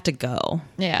 I have to go.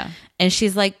 Yeah. And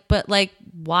she's like, but like,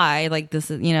 why? Like,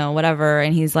 this is, whatever.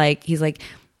 And he's like,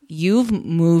 you've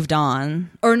moved on.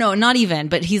 Or no, not even.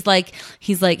 But he's like,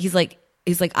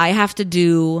 I have to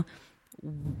do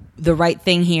the right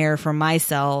thing here for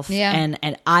myself. Yeah.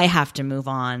 And I have to move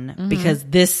on because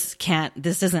this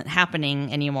isn't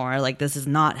happening anymore. Like, this is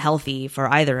not healthy for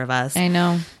either of us. I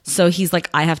know. So he's like,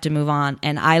 I have to move on.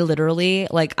 And I literally,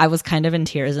 like, I was kind of in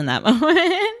tears in that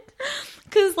moment.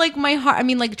 Cause like my heart, I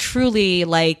mean, like truly,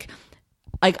 like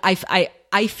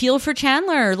I feel for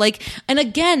Chandler. Like, and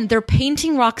again, they're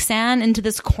painting Roxanne into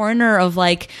this corner of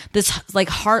like this like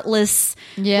heartless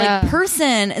like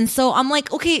person. And so I'm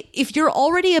like, okay, if you're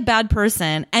already a bad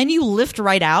person and you lift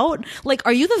right out, like,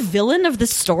 are you the villain of the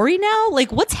story now?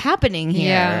 Like, what's happening here?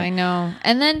 Yeah, I know.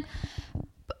 And then,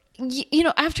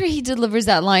 after he delivers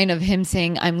that line of him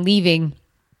saying, I'm leaving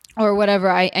or whatever,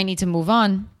 I need to move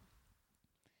on.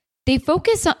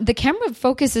 The camera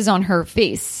focuses on her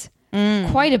face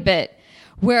quite a bit,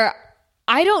 where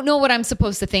I don't know what I'm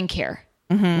supposed to think here.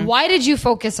 Mm-hmm. Why did you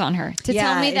focus on her? To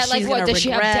tell me that, like, what, does she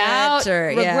have doubt,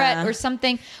 regret or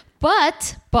something?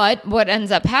 But what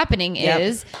ends up happening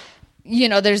is, you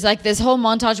know, there's like this whole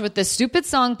montage with this stupid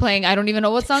song playing. I don't even know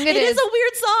what song it is. It is a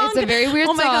weird song. It's a very weird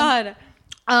song. Oh my God.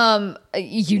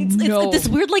 It's this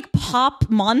weird like pop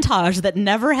montage that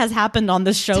never has happened on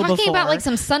this show before. Talking about like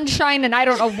some sunshine and I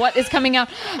don't know what is coming out,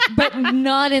 but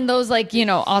not in those like, you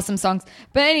know, awesome songs.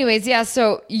 But anyways, yeah,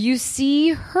 so you see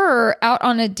her out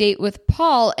on a date with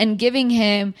Paul and giving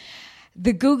him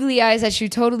the googly eyes that she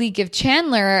totally give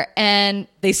Chandler, and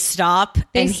they stop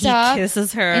and he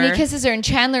kisses her. And he kisses her, and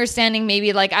Chandler is standing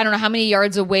maybe like, I don't know how many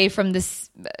yards away from this,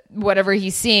 whatever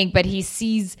he's seeing, but he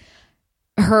sees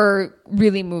her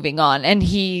really moving on, and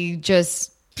he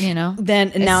just, you know,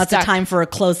 then now it's a time for a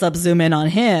close-up zoom in on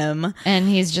him, and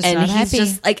he's just not happy.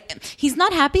 Just like, he's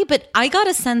not happy, but I got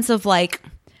a sense of like,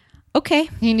 okay,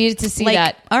 he needed to see like,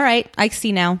 that. All right, I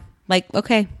see now. Like,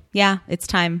 okay, yeah, it's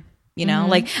time. You know,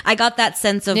 like I got that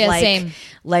sense of like, same.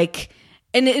 Like,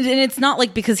 and it's not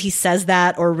like because he says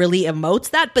that or really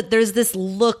emotes that, but there's this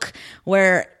look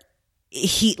where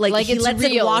he he lets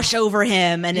it wash over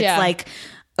him, and it's like,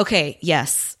 okay,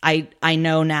 yes, I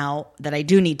know now that I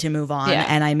do need to move on,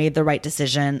 and I made the right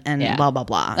decision, and blah blah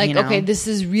blah. Like, you know? okay, this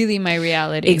is really my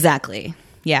reality. Exactly.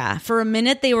 Yeah. For a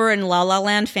minute, they were in La La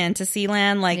Land, Fantasy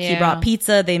Land. Like he brought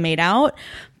pizza, they made out,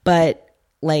 but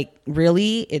like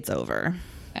really, it's over.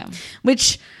 Yeah.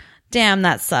 Which, damn,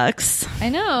 that sucks. I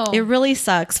know. It really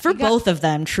sucks for both of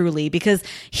them, truly, because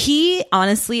he,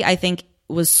 honestly, I think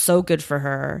was so good for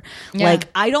her. Yeah. Like,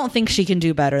 I don't think she can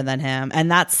do better than him. And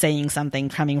that's saying something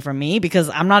coming from me, because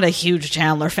I'm not a huge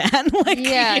Chandler fan. Like,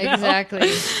 yeah, you know? Exactly.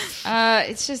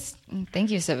 It's just,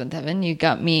 thank you, Seventh Heaven. You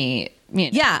got me. You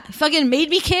know. Yeah, fucking made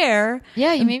me care.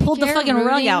 Yeah, you made pulled me care, the fucking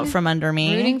rug out from under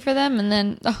me. Rooting for them, and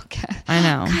then, okay. I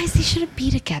know. Guys, they shouldn't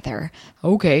be together.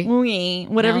 Okay.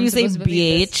 Whatever you say,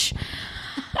 BH.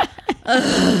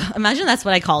 Imagine that's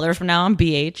what I call her from now on,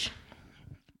 BH.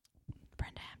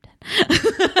 Brenda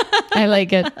Hampton. I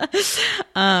like it.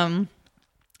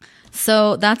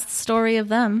 So that's the story of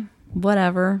them.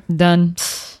 Whatever. Done.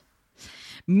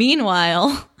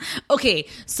 Meanwhile, okay,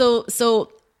 so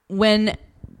when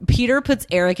Peter puts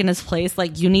Eric in his place,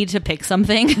 like, you need to pick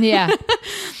something. Yeah.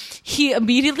 He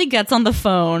immediately gets on the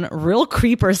phone, real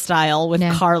creeper style, with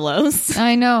Carlos.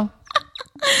 I know.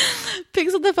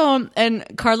 Picks up the phone, and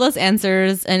Carlos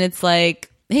answers, and it's like,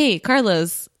 hey,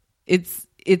 Carlos, it's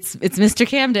Mr.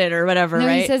 Camden or whatever,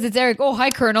 right? He says it's Eric. Oh,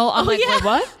 hi, Colonel. I'm like, wait,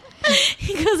 what?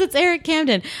 He goes, it's Eric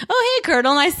Camden. Oh, hey,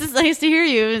 Colonel. Nice to hear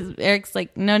you. Eric's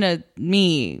like, no,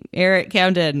 me, Eric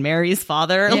Camden, Mary's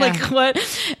father. Yeah. Like,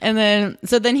 what? And then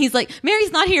he's like,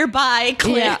 Mary's not here. Bye.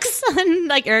 Clicks. Yeah. And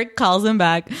like, Eric calls him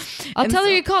back. I'll tell her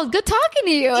you called. Good talking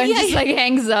to you. And just like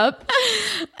hangs up.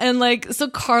 And like, so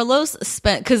Carlos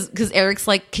spent, cause Eric's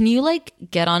like, can you like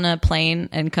get on a plane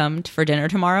and come for dinner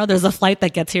tomorrow? There's a flight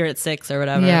that gets here at 6 or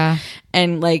whatever. Yeah.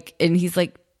 And he's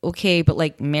like, okay, but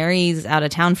like Mary's out of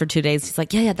town for 2 days. He's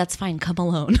like, yeah, that's fine. Come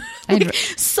alone. Like,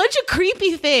 such a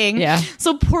creepy thing. Yeah.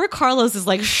 So poor Carlos is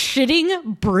like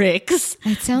shitting bricks.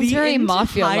 It sounds very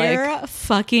mafia-like.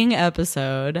 Fucking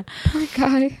episode. Poor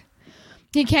guy.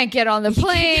 He can't get on the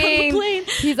plane.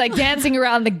 He's like dancing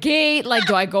around the gate. Like,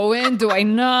 do I go in? Do I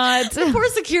not? The poor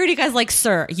security guy's like,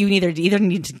 sir, you either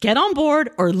need to get on board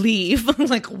or leave.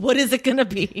 Like, what is it going to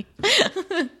be?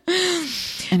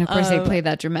 And of course, they play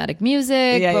that dramatic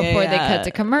music before they cut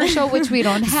to commercial, which we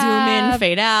don't have. Zoom in,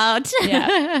 fade out.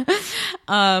 Yeah.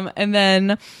 And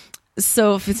then,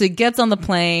 so he gets on the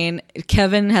plane.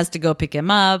 Kevin has to go pick him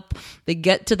up. They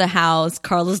get to the house.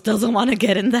 Carlos doesn't want to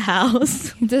get in the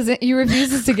house. He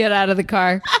refuses to get out of the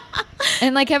car.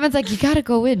 And like Kevin's like, you gotta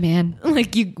go in, man.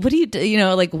 Like, what do you do? You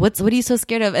know, like, what are you so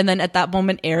scared of? And then at that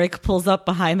moment, Eric pulls up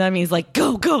behind them. He's like,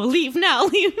 go, leave now.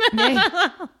 Yeah.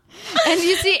 And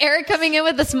you see Eric coming in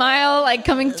with a smile, like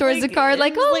coming towards the car,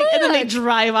 like, oh, like, and then they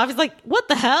drive off. He's like, what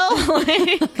the hell?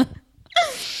 Like,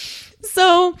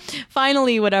 so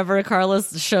finally, whatever,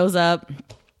 Carlos shows up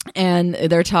and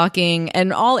they're talking,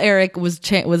 and all Eric was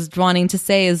wanting to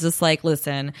say is just like,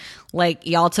 listen, like,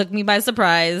 y'all took me by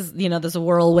surprise, you know, this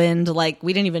whirlwind, like,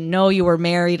 we didn't even know you were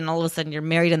married, and all of a sudden you're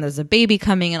married and there's a baby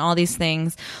coming and all these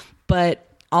things, but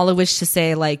all of which to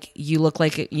say, like,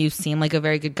 you seem like a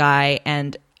very good guy,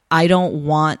 and I don't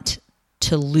want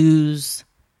to lose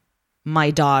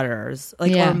my daughters,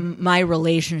 like, or my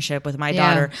relationship with my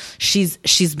daughter.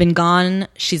 She's been gone.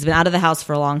 She's been out of the house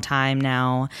for a long time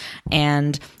now.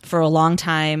 And for a long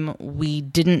time, we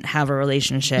didn't have a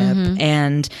relationship.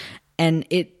 And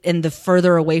the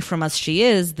further away from us she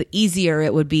is, the easier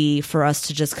it would be for us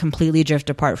to just completely drift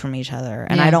apart from each other.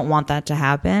 And I don't want that to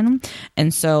happen.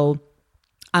 And so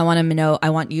I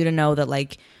want you to know that,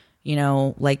 like, you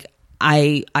know, like,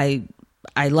 I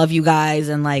I love you guys,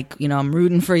 and like, you know, I'm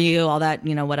rooting for you, all that,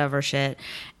 you know, whatever shit.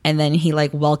 And then he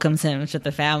like welcomes him to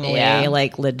the family,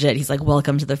 like legit. He's like,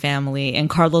 welcome to the family. And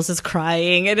Carlos is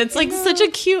crying, and it's like such a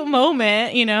cute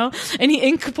moment, you know?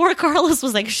 And poor Carlos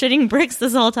was like shitting bricks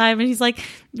this whole time. And he's like,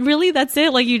 really? That's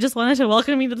it? Like, you just wanted to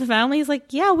welcome me to the family? He's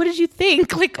like, yeah, what did you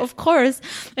think? Like, of course.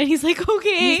 And he's like,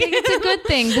 okay. He's like, it's a good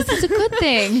thing. This is a good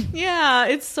thing. Yeah,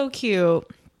 it's so cute.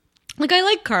 Like, I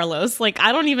like Carlos. Like,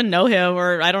 I don't even know him,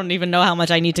 or I don't even know how much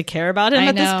I need to care about him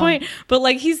at this point. But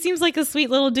like, he seems like a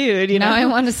sweet little dude, you know? Now I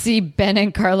want to see Ben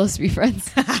and Carlos be friends.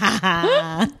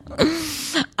 I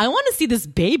want to see this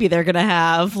baby they're gonna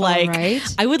have. Like,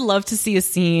 I would love to see a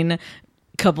scene,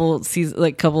 couple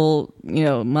you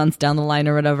know, months down the line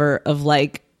or whatever, of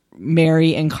like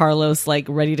Mary and Carlos like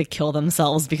ready to kill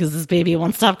themselves because this baby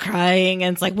won't stop crying,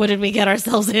 and it's like, what did we get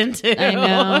ourselves into? I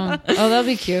know. Oh, that'd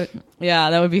be cute. Yeah,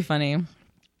 that would be funny.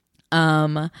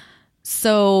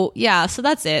 So yeah, so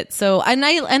that's it. So and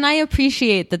I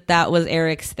appreciate that was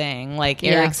Eric's thing. Like,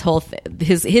 Eric's whole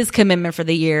his commitment for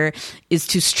the year is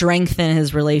to strengthen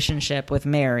his relationship with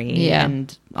Mary,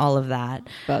 and all of that.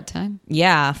 About time.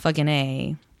 Yeah, fucking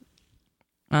A.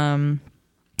 And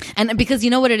because you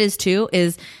know what it is too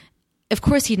is, of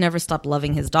course, he'd never stop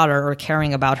loving his daughter or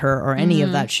caring about her or any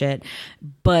of that shit.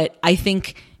 But I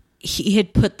think he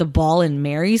had put the ball in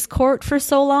Mary's court for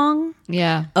so long.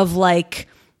 Yeah. Of like,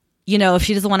 you know, if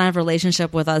she doesn't want to have a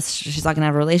relationship with us, she's not going to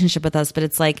have a relationship with us. But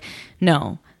it's like,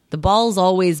 no, the ball's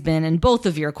always been in both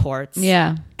of your courts.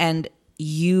 Yeah. And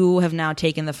you have now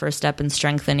taken the first step in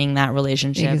strengthening that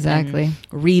relationship. Exactly. And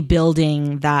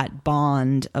rebuilding that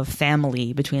bond of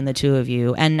family between the two of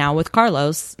you. And now with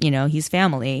Carlos, you know, he's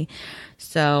family.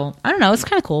 So I don't know. It's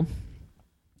kind of cool.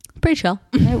 Pretty chill.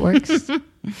 It works.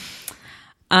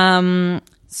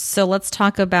 So let's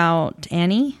talk about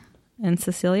Annie and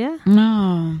Cecilia.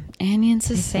 No, Annie and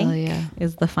Cecilia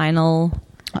is the final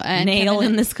nail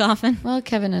in this coffin. Well,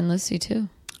 Kevin and Lucy too.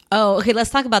 Oh, okay. Let's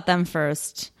talk about them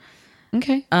first.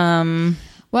 Okay.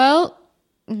 Well,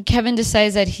 Kevin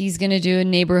decides that he's going to do a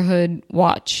neighborhood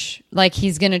watch. Like,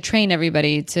 he's going to train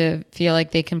everybody to feel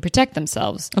like they can protect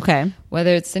themselves. Okay.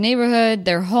 Whether it's the neighborhood,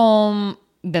 their home,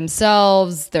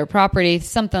 themselves, their property,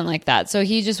 something like that. So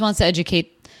he just wants to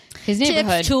educate his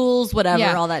neighborhood. Tips, tools,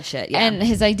 whatever, all that shit. Yeah. And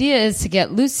his idea is to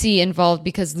get Lucy involved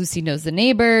because Lucy knows the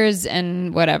neighbors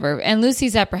and whatever. And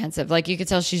Lucy's apprehensive. Like, you could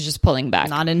tell she's just pulling back.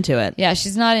 Not into it. Yeah,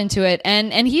 she's not into it.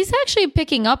 And he's actually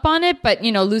picking up on it, but,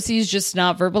 you know, Lucy's just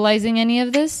not verbalizing any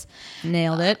of this.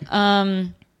 Nailed it.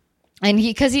 And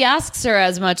because he asks her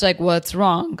as much, like, what's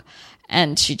wrong?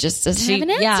 And she just doesn't have an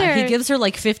answer. Yeah, he gives her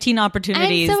like 15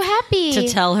 opportunities. I'm so happy to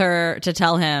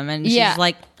tell him. And she's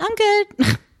like, I'm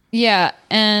good. Yeah,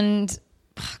 and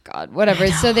God, whatever.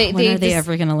 So when are they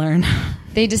ever gonna learn?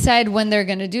 They decide when they're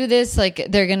gonna do this. Like,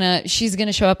 she's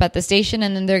gonna show up at the station,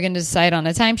 and then they're gonna decide on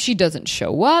a time. She doesn't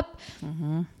show up.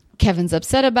 Mm-hmm. Kevin's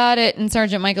upset about it, and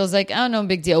Sergeant Michael's like, "Oh, no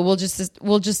big deal. We'll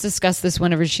just discuss this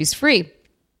whenever she's free."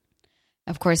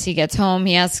 Of course, he gets home.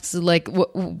 He asks, like,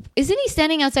 isn't he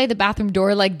standing outside the bathroom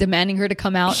door, like, demanding her to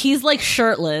come out? He's, like,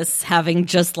 shirtless, having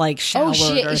just, like, showered or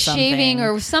something. Shaving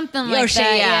or something like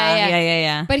that.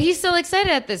 Yeah. But he's still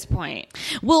excited at this point.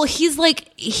 Well, he's, like,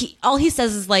 all he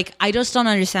says is, like, I just don't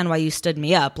understand why you stood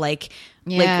me up. Like,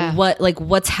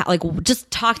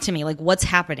 just talk to me. Like, what's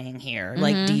happening here? Mm-hmm.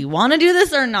 Like, do you want to do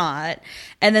this or not?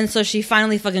 And then so she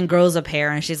finally fucking grows a pair,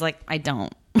 and she's like, I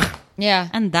don't. Yeah.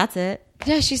 And that's it.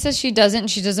 Yeah, she says she doesn't.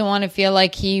 She doesn't want to feel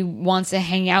like he wants to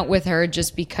hang out with her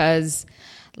just because,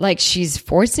 like, she's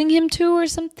forcing him to or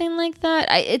something like that.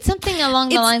 It's something along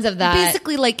the lines of that.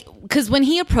 Basically, like, because when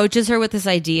he approaches her with this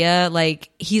idea, like,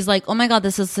 he's like, oh my God,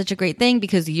 this is such a great thing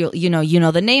because you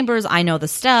know the neighbors, I know the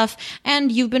stuff, and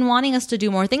you've been wanting us to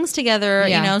do more things together,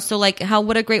 you know, so like,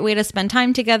 what a great way to spend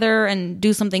time together and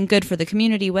do something good for the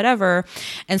community, whatever.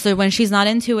 And so when she's not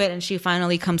into it and she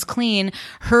finally comes clean,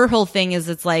 her whole thing is,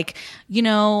 it's like, you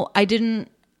know, I didn't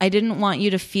want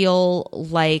you to feel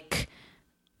like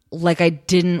I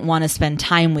didn't want to spend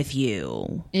time with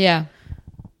you. Yeah.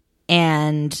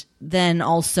 And then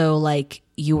also, like,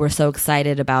 you were so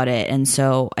excited about it. And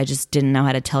so I just didn't know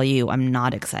how to tell you I'm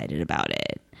not excited about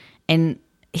it. And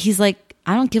he's like,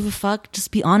 I don't give a fuck.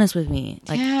 Just be honest with me.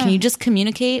 Like, can you just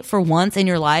communicate for once in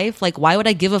your life? Like, why would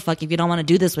I give a fuck if you don't want to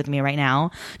do this with me right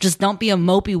now? Just don't be a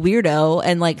mopey weirdo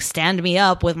and, like, stand me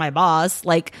up with my boss.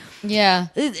 Like, yeah,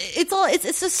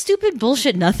 it's a stupid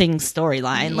bullshit nothing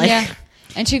storyline. Like, yeah.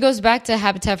 And she goes back to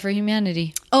Habitat for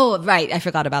Humanity. Oh, right. I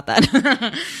forgot about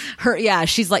that.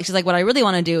 She's like, what I really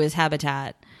want to do is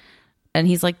Habitat. And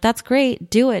he's like, that's great.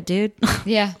 Do it, dude.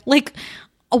 Yeah. Like,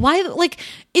 why, like,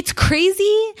 it's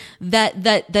crazy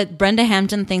that Brenda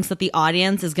Hampton thinks that the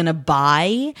audience is going to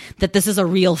buy that this is a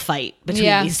real fight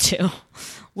between these two.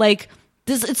 Like,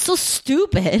 this, it's so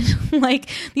stupid. Like,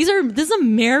 this is a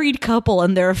married couple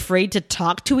and they're afraid to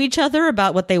talk to each other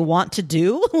about what they want to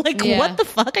do. Like, what the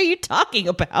fuck are you talking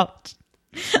about?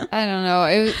 I don't know.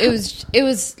 It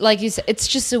was like you said, it's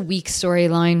just a weak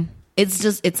storyline.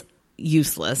 It's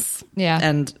useless. Yeah.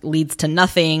 And leads to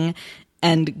nothing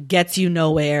and gets you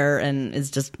nowhere and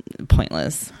is just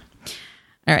pointless.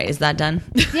 All right, is that done?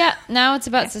 Yeah, now it's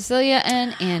about Cecilia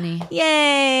and Annie.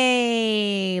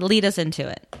 Yay! Lead us into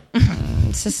it.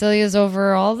 Cecilia's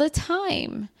over all the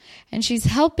time. And she's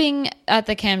helping at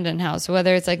the Camden house,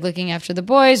 whether it's like looking after the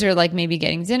boys or like maybe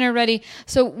getting dinner ready.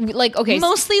 So like, okay.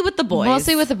 Mostly with the boys.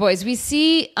 Mostly with the boys. We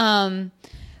see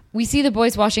the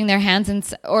boys washing their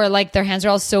hands or like their hands are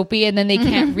all soapy and then they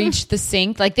can't reach the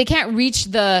sink. Like they can't reach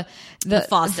the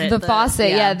faucet. The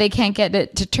faucet. Yeah, they can't get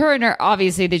it to turn, or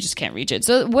obviously they just can't reach it.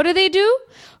 So what do?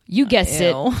 You guessed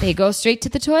it. They go straight to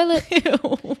the toilet.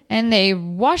 Ew. And they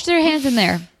wash their hands in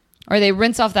there. Or they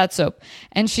rinse off that soap.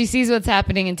 And she sees what's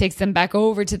happening and takes them back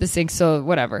over to the sink. So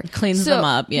whatever. Cleans them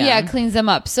up. Yeah. Yeah, cleans them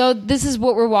up. So this is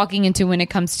what we're walking into when it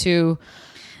comes to...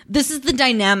 This is the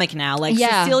dynamic now. Like,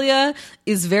 Cecilia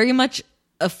is very much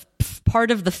a part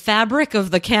of the fabric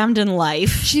of the Camden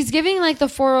life. She's giving like the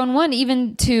 411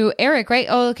 even to Eric, right?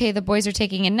 Oh, okay, the boys are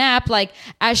taking a nap, like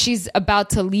as she's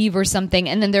about to leave or something,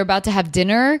 and then they're about to have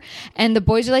dinner, and the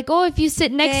boys are like, oh, if you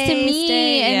sit next to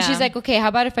me, and she's like, okay, how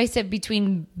about if I sit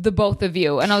between the both of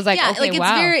you? And I was like, okay, like,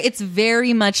 wow. It's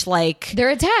very much like they're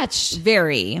attached.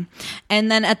 Very.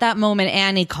 And then at that moment,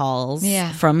 Annie calls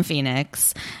from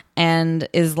Phoenix and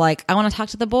is like, I want to talk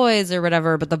to the boys or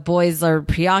whatever, but the boys are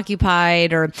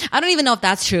preoccupied, or I don't even know if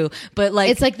that's true, but like,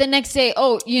 it's like the next day,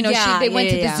 they went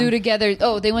to the zoo together.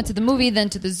 Oh, they went to the movie, then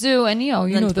to the zoo, and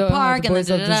the park, the boys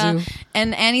and the zoo.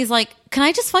 And Annie's like, can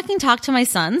I just fucking talk to my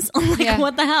sons? Like,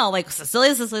 what the hell? Like,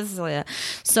 Cecilia.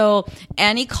 So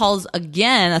Annie calls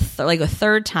again, a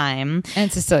third time, and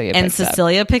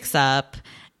Cecilia picks up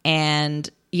and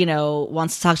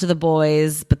wants to talk to the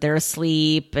boys, but they're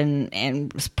asleep,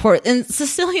 and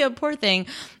Cecilia, poor thing,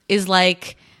 is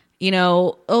like,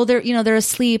 they're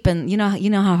asleep, and you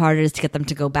know how hard it is to get them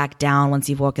to go back down once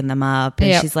you've woken them up.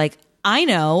 And she's like, I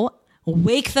know,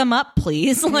 wake them up,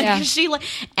 please.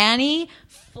 Annie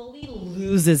fully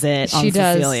loses it on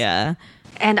Cecilia.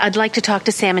 And I'd like to talk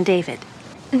to Sam and David.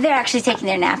 They're actually taking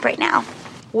their nap right now.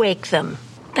 Wake them.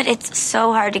 But it's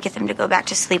so hard to get them to go back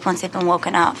to sleep once they've been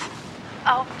woken up.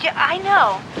 Oh, yeah, I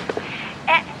know.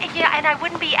 And I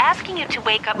wouldn't be asking you to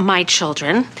wake up my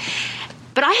children.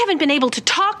 But I haven't been able to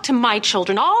talk to my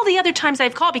children all the other times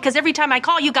I've called, because every time I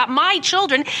call, you got my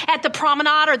children at the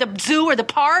promenade or the zoo or the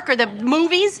park or the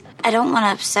movies. I don't want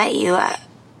to upset you. I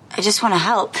just want to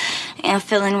help and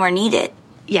fill in where needed.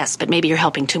 Yes, but maybe you're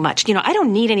helping too much. I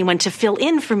don't need anyone to fill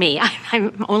in for me.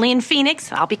 I'm only in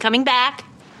Phoenix. I'll be coming back.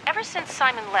 Ever since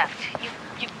Simon left, you've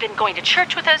been going to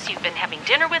church with us, you've been having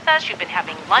dinner with us, you've been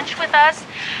having lunch with us.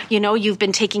 You've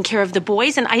been taking care of the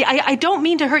boys, and I don't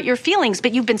mean to hurt your feelings,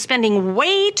 but you've been spending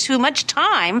way too much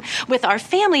time with our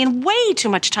family and way too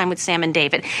much time with Sam and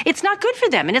David. It's not good for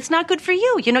them, and it's not good for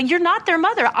you. You're not their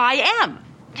mother. I am.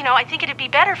 I think it'd be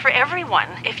better for everyone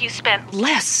if you spent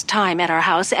less time at our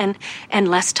house and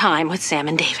less time with Sam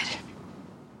and David.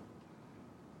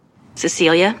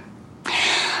 Cecilia?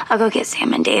 I'll go get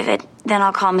Sam and David. Then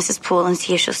I'll call Mrs. Poole and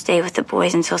see if she'll stay with the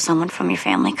boys until someone from your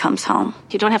family comes home.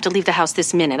 You don't have to leave the house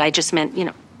this minute. I just meant,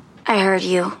 I heard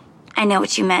you. I know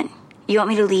what you meant. You want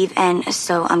me to leave, and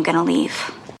so I'm gonna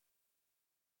leave.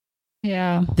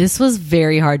 Yeah. This was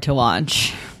very hard to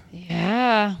watch.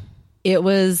 Yeah. It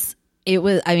was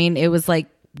like,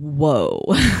 whoa.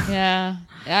 Yeah.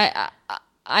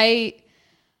 I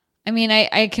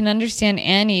can understand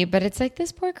Annie, but it's like,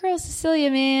 this poor girl,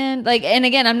 Cecilia, man. Like, and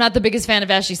again, I'm not the biggest fan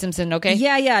of Ashley Simpson, okay?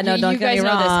 Yeah, no, don't get me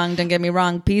wrong. Don't get me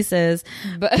wrong, pieces.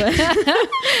 But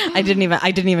I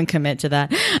didn't even commit to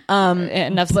that.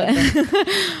 Enough said.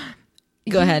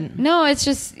 Go ahead. No,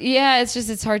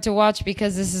 it's hard to watch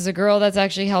because this is a girl that's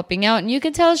actually helping out, and you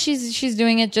can tell she's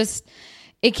doing it just...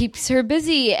 It keeps her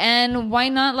busy, and why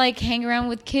not like hang around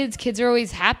with kids? Kids are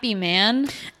always happy, man.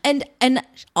 And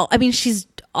I mean,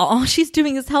 all she's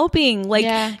doing is helping.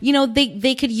 Like,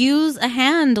 they could use a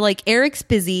hand. Like, Eric's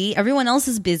busy, everyone else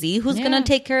is busy. Who's gonna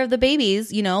take care of the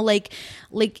babies? Like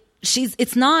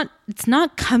it's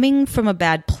not coming from a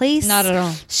bad place. Not at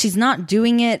all. She's not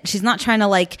doing it. She's not trying to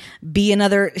like be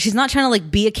she's not trying to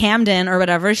like be a Camden or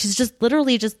whatever. She's just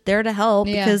literally just there to help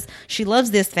because she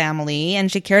loves this family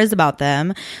and she cares about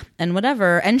them and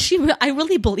whatever. And I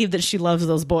really believe that she loves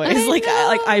those boys.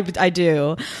 I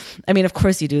do. I mean, of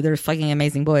course you do. They're fucking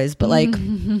amazing boys, but like,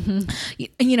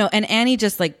 you know, and Annie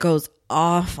just like goes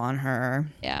off on her.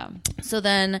 Yeah. So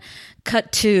then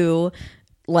cut to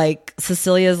like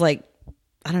Cecilia's like,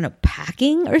 I don't know,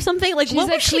 packing or something. Like, she's what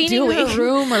like was she cleaning doing? her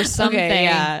room or something. Okay,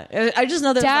 yeah. I just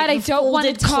know there's Dad, like I don't want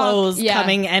to folded clothes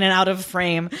coming in and out of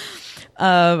frame.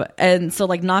 And so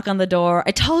like knock on the door.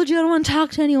 I told you I don't want to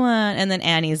talk to anyone. And then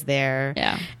Annie's there.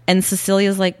 Yeah. And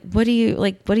Cecilia's like, what are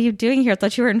you doing here? I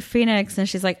thought you were in Phoenix. And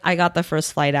she's like, I got the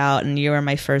first flight out and you were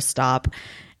my first stop.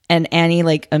 And Annie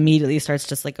like immediately starts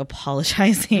just like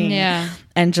apologizing. Yeah.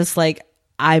 And just like,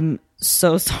 I'm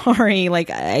so sorry. Like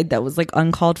that was like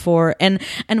uncalled for. And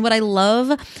what I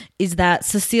love is that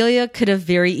Cecilia could have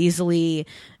very easily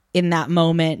in that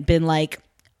moment been like,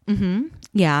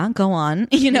 yeah, go on,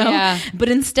 you know? Yeah. But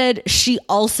instead she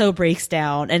also breaks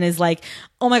down and is like,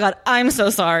 oh my God, I'm so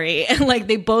sorry. And like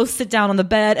they both sit down on the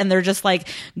bed and they're just like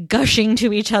gushing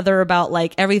to each other about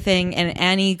like everything. And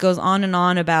Annie goes on and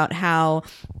on about how,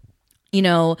 you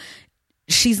know,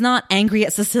 she's not angry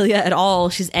at Cecilia at all.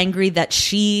 She's angry that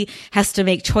she has to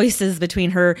make choices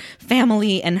between her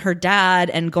family and her dad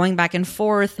and going back and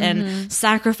forth and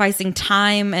sacrificing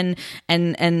time and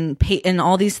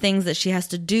all these things that she has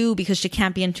to do because she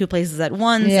can't be in two places at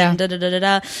once. Yeah. And da da da da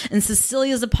da. And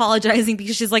Cecilia's apologizing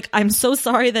because she's like, I'm so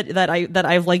sorry that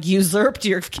I've like usurped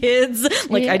your kids.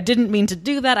 Like I didn't mean to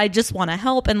do that. I just want to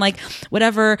help and like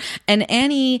whatever. And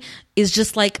Annie is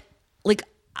just like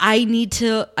I need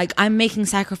to, like, I'm making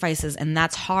sacrifices and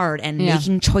that's hard and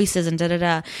making choices and da da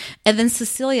da. And then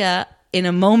Cecilia, in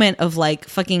a moment of like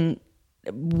fucking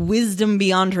wisdom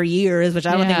beyond her years, which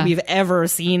I don't think we've ever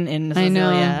seen in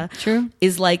Cecilia, True.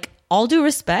 is like, all due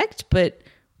respect, but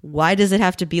why does it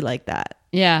have to be like that?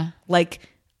 Yeah. Like,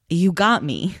 you got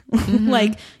me.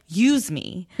 Like, use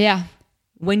me. Yeah.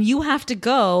 When you have to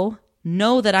go,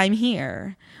 know that I'm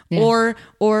here. Yeah.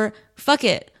 Or fuck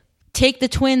it. Take the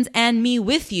twins and me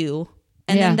with you.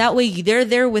 And then that way you're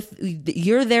there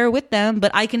with them,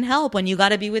 but I can help when you got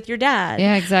to be with your dad.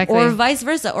 Yeah, exactly. Or vice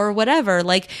versa or whatever.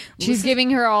 Like she's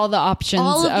giving her all the options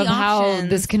of how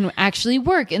this can actually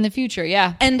work in the future.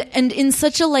 Yeah. And in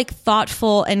such a like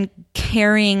thoughtful and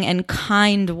caring and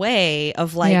kind way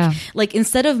of like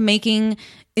instead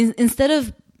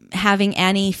of having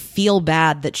Annie feel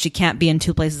bad that she can't be in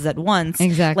two places at once.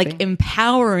 Exactly. Like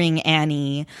empowering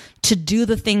Annie to do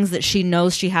the things that she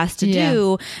knows she has to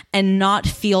do and not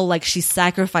feel like she's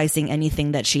sacrificing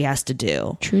anything that she has to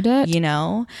do. True that. You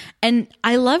know? And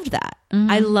I loved that.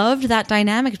 I loved that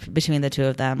dynamic between the two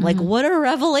of them. Like, what a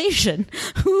revelation.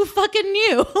 Who fucking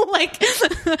knew? Like,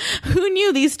 who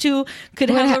knew these two could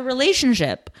have a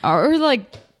relationship? Or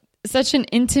like such an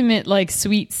intimate, like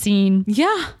sweet scene.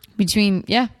 Yeah. Between,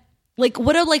 like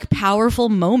what a like powerful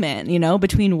moment, you know,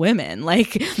 between women.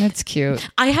 Like that's cute.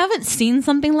 I haven't seen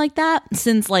something like that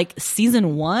since like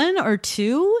season 1 or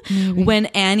 2. Maybe. When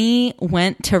Annie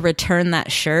went to return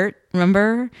that shirt,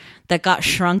 remember, that got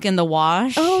shrunk in the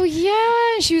wash. Oh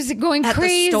yeah, she was going at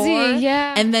crazy. The store.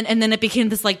 Yeah, and then it became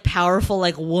this like powerful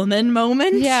like woman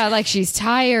moment. Yeah, like she's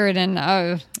tired and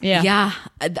that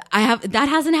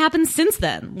hasn't happened since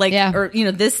then. Like or you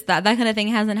know that kind of thing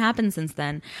hasn't happened since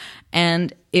then.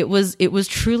 And it was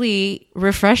truly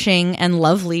refreshing and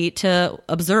lovely to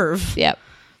observe. Yep.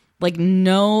 Like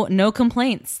no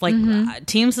complaints. Like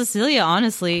Team Cecilia,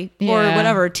 honestly, or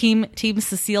whatever. Team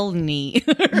Cecile knee.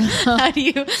 how do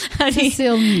you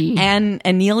Cecile knee and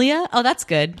Anelia? Oh, that's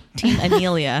good. Team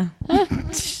Anelia.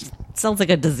 Sounds like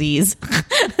a disease.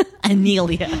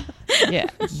 Anelia. Yeah.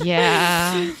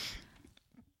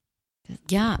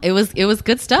 It was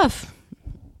good stuff.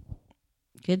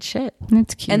 Good shit.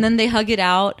 That's cute. And then they hug it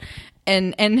out,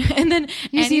 and then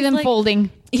you see them like, folding.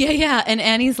 Yeah. And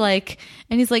Annie's like,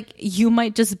 you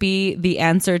might just be the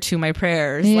answer to my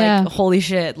prayers. Yeah. Like, holy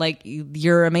shit, like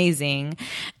you're amazing.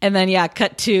 And then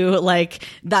cut to like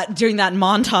that during that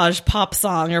montage pop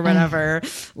song or whatever.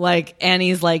 Like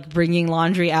Annie's like bringing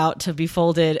laundry out to be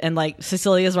folded, and like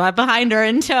Cecilia's right behind her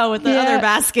in tow with the other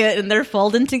basket, and they're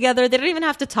folding together. They don't even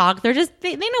have to talk. They're just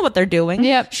they know what they're doing.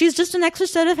 Yep. She's just an extra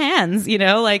set of hands. You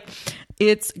know, like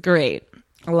it's great.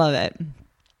 I love it.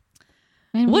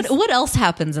 What else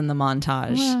happens in the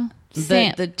montage? Well,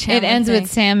 it ends with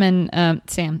Sam and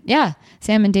Sam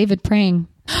and David praying.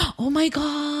 Oh my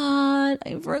God,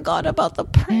 I forgot about the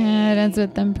prayer. Yeah, it ends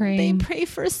with them praying. They pray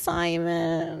for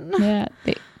Simon. Yeah,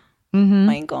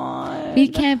 My God. We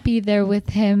can't be there with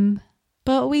him.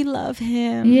 But we love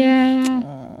him.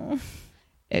 Yeah.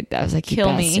 I was like, kill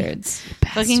bastards. me.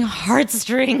 Fucking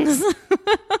heartstrings.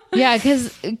 Yeah,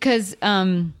 because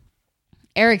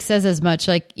Eric says as much,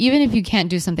 like, even if you can't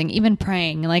do something, even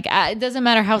praying, like, it doesn't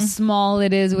matter how small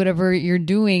it is, whatever you're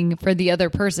doing for the other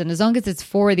person, as long as it's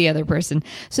for the other person.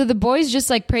 So the boys just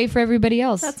like pray for everybody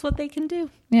else. That's what they can do.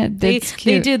 Yeah, they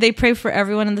do. They pray for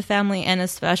everyone in the family, and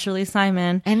especially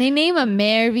Simon. And they name him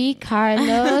Mary,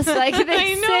 Carlos. Like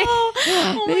they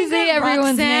say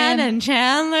everyone's Roxanne name. and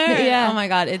Chandler. Yeah. Oh my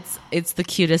God, it's the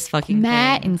cutest fucking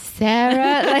Matt thing. and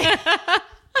Sarah. Like,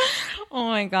 Oh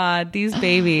my God, these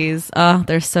babies. Oh,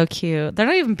 they're so cute. They're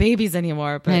not even babies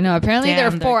anymore. But I know. Apparently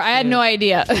damn, they're 4. I had cute. no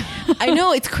idea. I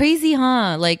know, it's crazy,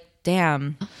 huh? Like,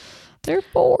 damn. They're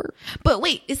 4. But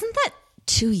wait, isn't that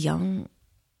too young?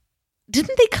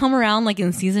 Didn't they come around like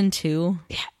in season 2?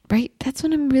 Yeah, right. That's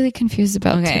what I'm really confused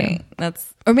about too.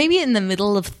 Or maybe in the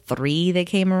middle of 3 they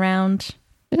came around.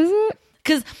 Is it?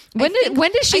 Because When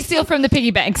did she steal from the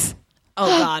piggy banks? Oh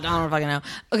God, I don't fucking know.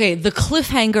 Okay, the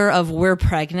cliffhanger of "We're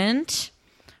Pregnant"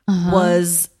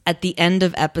 was at the end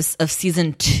of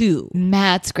season 2.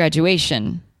 Matt's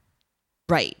graduation.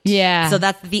 Right. Yeah. So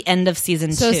that's the end of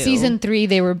season 2. So season 3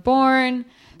 they were born.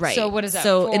 Right. So what is that?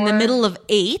 So 4? in the middle of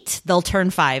 8, they'll turn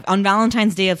 5. On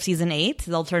Valentine's Day of season 8,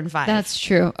 they'll turn 5. That's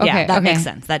true. Okay, Yeah, that okay. makes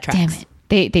sense. That tracks.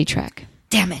 Damn it. They track.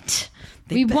 Damn it.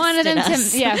 They We wanted them bested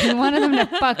us. to. Yeah, we wanted them to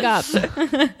fuck up.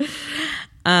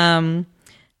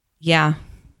 Yeah.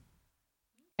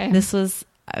 Okay. This was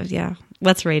yeah.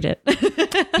 Let's rate it.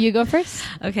 You go first.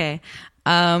 Okay.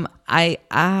 Fuck. I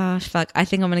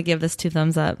think I'm gonna give this 2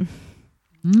 thumbs up.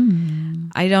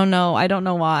 I don't know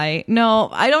why. No,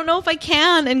 I don't know if I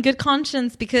can in good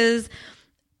conscience, because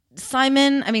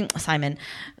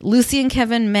Lucy and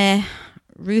Kevin, meh.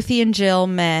 Ruthie and Jill,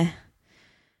 meh.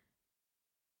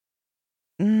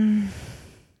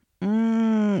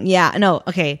 Yeah, no,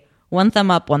 okay. 1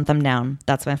 thumb up, 1 thumb down.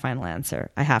 That's my final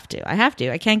answer. I have to.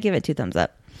 I can't give it 2 thumbs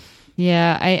up.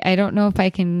 Yeah, I don't know if I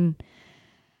can.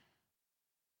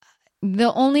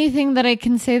 The only thing that I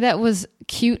can say that was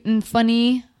cute and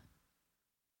funny,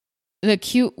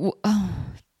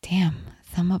 damn,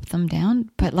 thumb up, thumb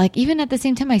down. But like, even at the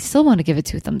same time, I still want to give it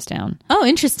 2 thumbs down. Oh,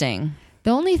 interesting.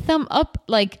 The only thumb up,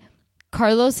 like,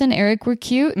 Carlos and Eric were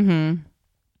cute. Mm-hmm.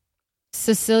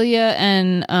 Cecilia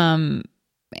and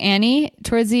Annie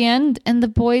towards the end, and the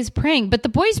boys praying. But the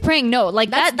boys praying, no, like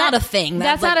That's not a thing.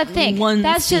 That's That's not like a thing. one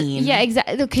That's scene. just, yeah,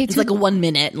 exactly. Okay, It's like a 1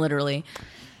 minute, literally.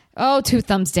 2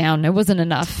 thumbs down. It wasn't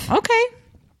enough. Okay.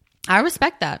 I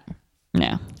respect that.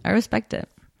 Yeah. I respect it.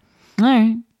 All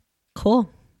right. Cool.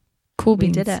 Cool We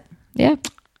beans. did it. Yeah.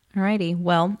 Alrighty.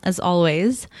 Well, as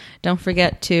always, don't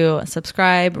forget to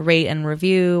subscribe, rate, and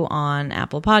review on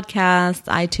Apple Podcasts,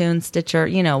 iTunes, Stitcher.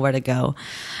 You know where to go.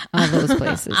 All those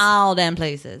places. All damn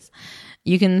places.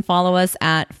 You can follow us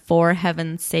at For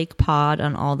Heaven's Sake Pod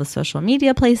on all the social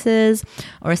media places,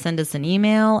 or send us an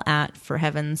email at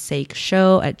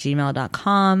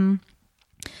forheavensakeshow@gmail.com.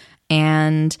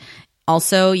 And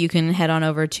also, you can head on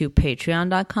over to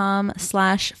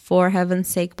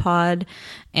patreon.com/forheavensakepod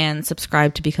and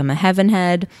subscribe to become a Heaven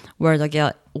Head, where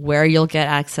you'll get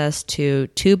access to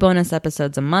 2 bonus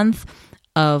episodes a month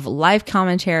of live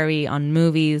commentary on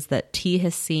movies that T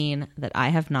has seen that I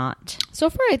have not. So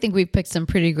far, I think we've picked some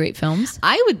pretty great films.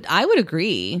 I would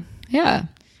agree. Yeah.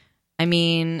 I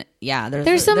mean, yeah, there's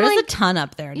There's a like- ton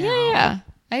up there now. Yeah.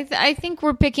 I think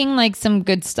we're picking like some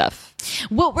good stuff.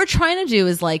 What we're trying to do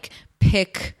is like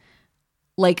pick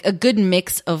like a good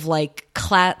mix of like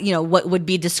what would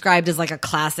be described as like a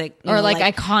classic Or like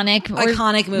iconic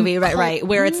movie, right,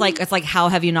 where it's like how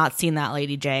have you not seen that,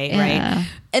 Lady J, Yeah. right?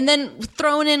 And then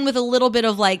thrown in with a little bit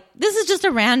of like, this is just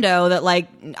a rando that like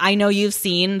I know you've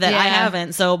seen that I Yeah.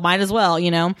 haven't, so might as well,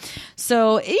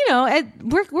 So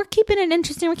we're keeping it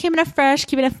interesting, we're keeping it fresh,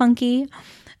 keeping it funky.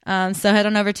 So head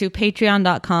on over to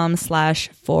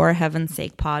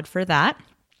patreon.com/forheavensakepod for that.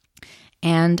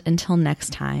 And until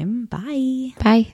next time, bye. Bye.